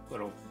just the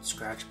little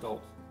scratch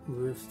built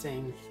roof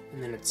thing,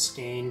 and then it's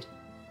stained.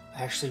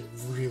 I actually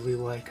really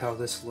like how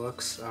this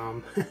looks.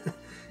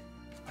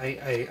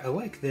 I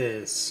like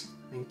this.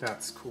 I think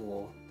that's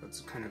cool.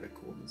 That's kind of a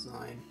cool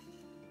design.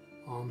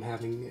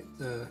 Having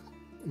the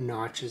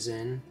notches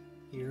in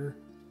here.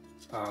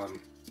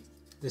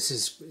 This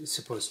is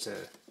supposed to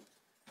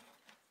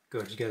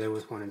go together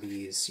with one of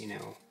these, you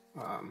know.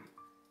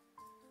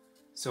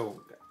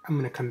 So I'm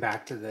gonna come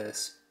back to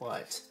this,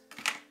 but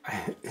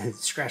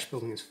scratch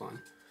building is fun.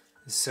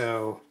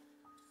 So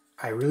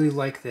I really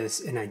like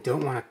this, and I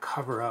don't want to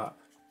cover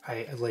up.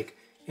 I like,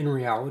 in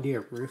reality,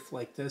 a roof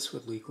like this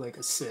would leak like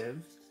a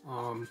sieve.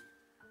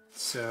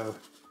 So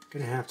I'm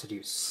gonna have to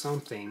do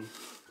something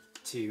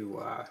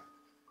to.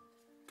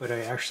 But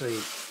I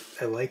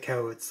like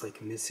how it's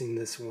like missing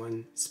this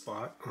one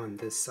spot on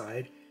this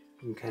side. You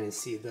can kind of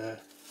see the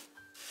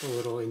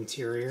little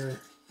interior,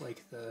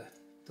 like the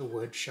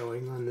wood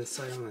showing on this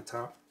side on the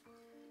top.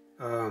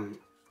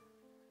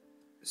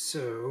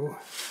 So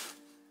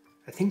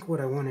I think what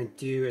I want to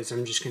do is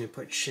I'm just going to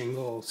put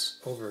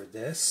shingles over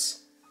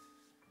this,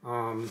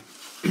 and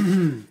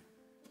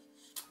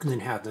then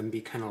have them be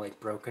kind of like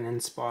broken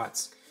in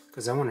spots,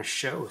 because I want to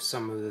show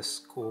some of this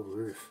cool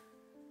roof.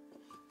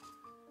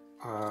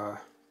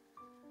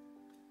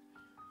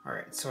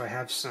 Alright, so I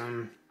have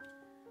some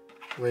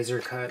laser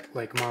cut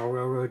like model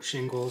railroad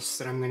shingles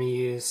that I'm going to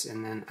use,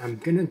 and then I'm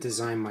going to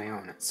design my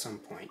own at some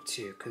point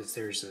too, because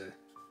there's a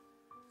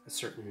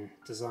certain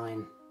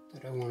design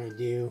that I want to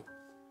do.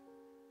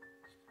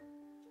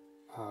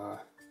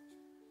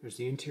 There's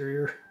the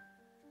interior.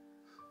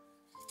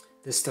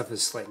 This stuff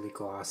is slightly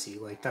glossy,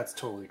 like that's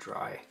totally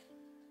dry,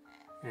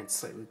 and it's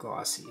slightly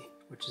glossy,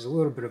 which is a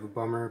little bit of a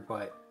bummer,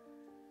 but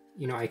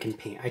you know, I can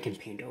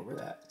paint over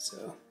that,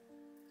 so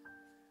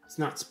it's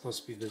not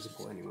supposed to be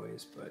visible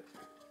anyways, but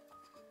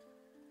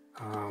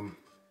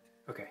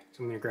okay, so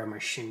I'm gonna grab my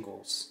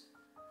shingles.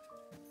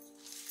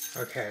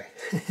 Okay,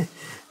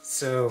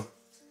 so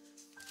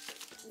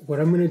what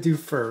I'm gonna do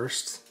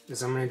first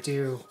is I'm gonna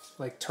do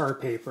like tar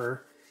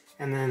paper,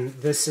 and then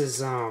this is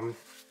the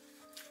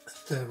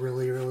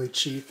really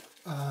cheap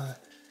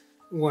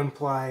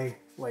 1-ply,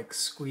 like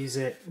squeeze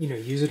it, you know,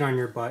 use it on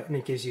your butt and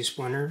it gives you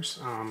splinters.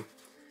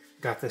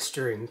 Got this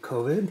during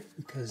COVID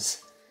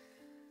because,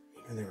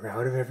 you know, they were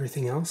out of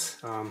everything else,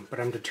 but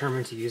I'm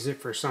determined to use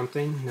it for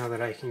something now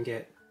that I can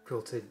get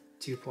quilted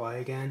 2-ply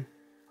again.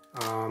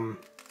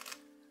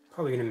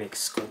 Probably gonna make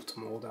sculpt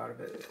mold out of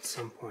it at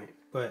some point.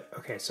 But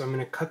okay, so I'm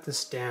gonna cut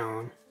this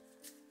down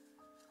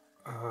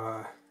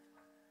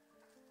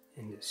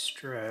into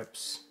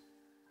strips.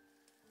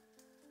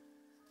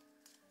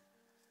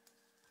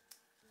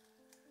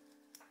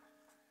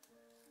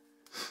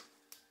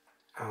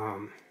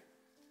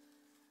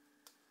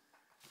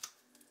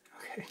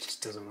 Okay, it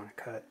just doesn't want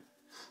to cut.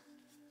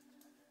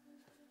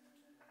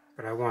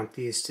 But I want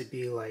these to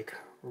be like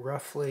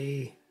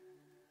roughly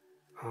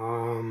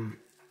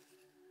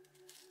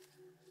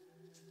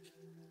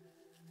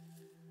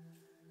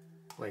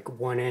like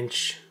 1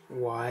 inch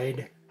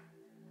wide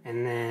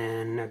and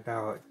then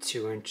about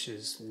 2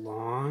 inches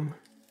long.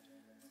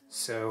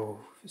 So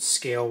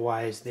scale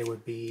wise they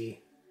would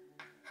be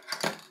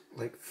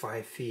like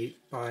 5 feet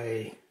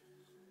by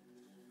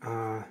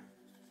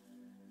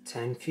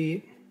 10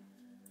 feet.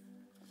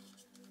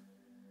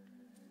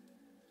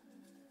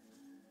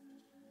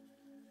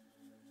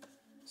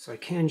 So I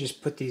can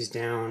just put these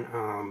down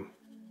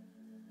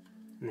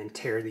and then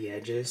tear the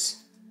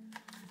edges.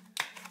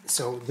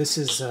 So this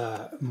is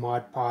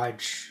Mod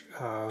Podge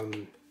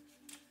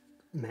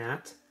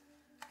matte,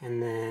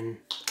 and then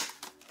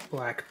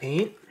black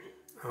paint.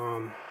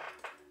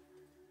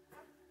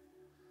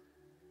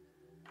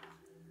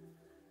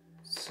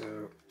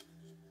 So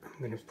I'm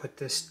going to put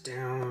this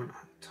down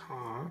on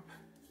top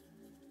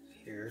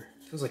here.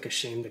 Feels like a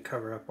shame to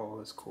cover up all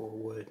this cool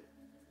wood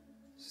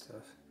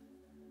stuff.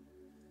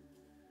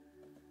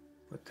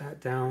 Put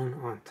that down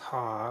on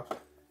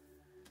top.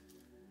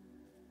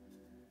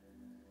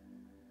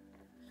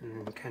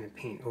 And then kind of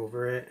paint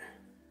over it.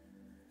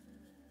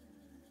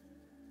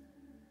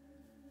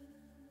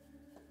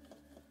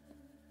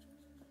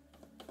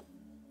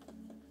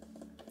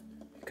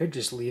 I could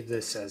just leave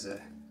this as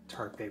a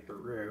tar paper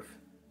roof.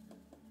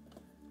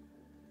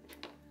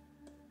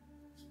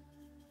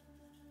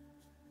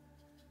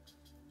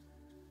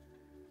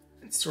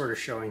 It's sort of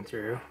showing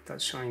through.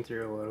 That's showing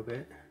through a little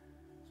bit.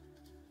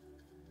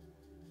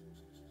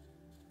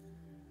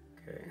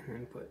 Okay, and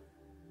then put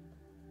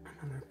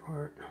another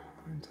part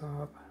on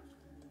top.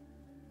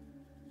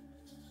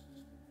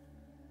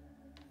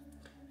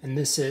 And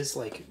this is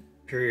like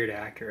period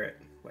accurate,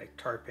 like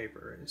tar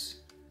paper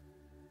is.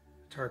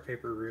 Tar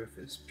paper roof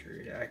is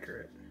period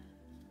accurate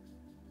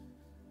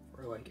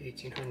for like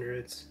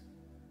 1800s.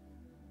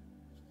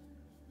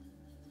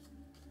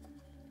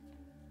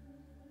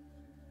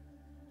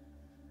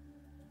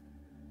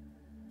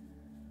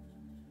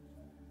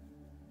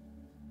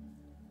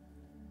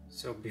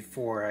 So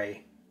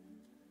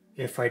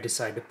if I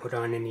decide to put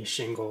on any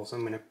shingles,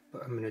 I'm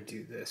gonna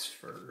do this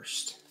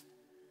first.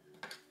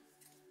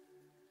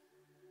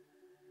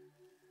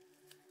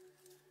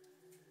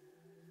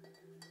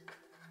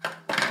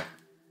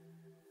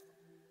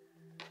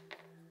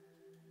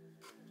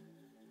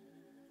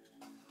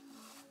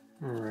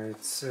 All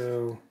right,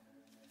 so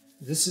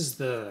these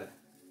are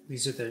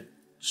the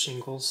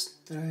shingles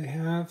that I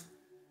have.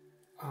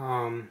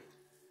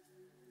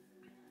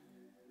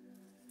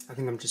 I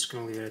think I'm just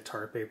gonna leave it a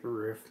tar paper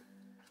roof.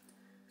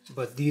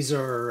 But these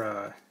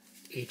are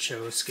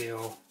HO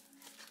scale.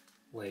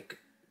 Like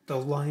the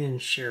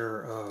lion's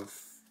share of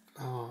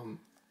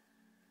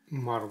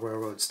model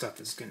railroad stuff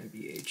is gonna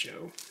be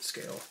HO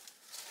scale.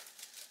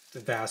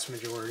 The vast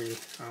majority.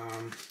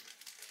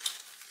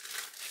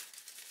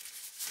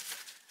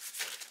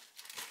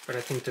 But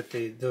I think that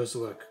those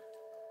look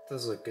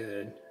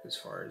good as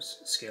far as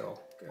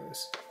scale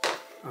goes.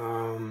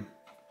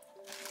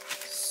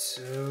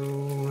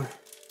 So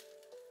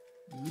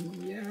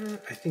yeah,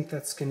 I think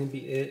that's gonna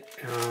be it.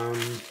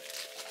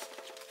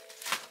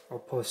 I'll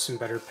post some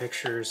better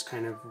pictures,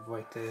 kind of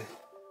like the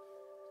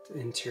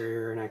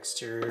interior and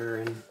exterior,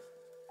 and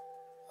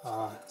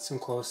some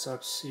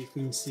close-ups so you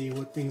can see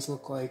what things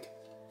look like.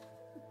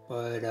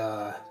 But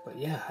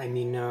yeah, I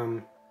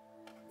mean,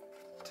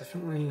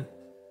 definitely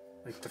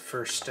like the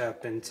first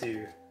step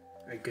into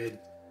a good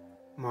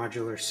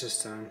modular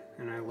system,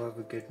 and I love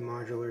a good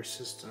modular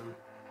system.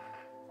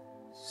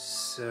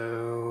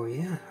 So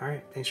yeah,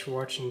 alright, thanks for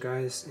watching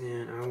guys,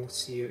 and I will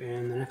see you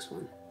in the next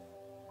one.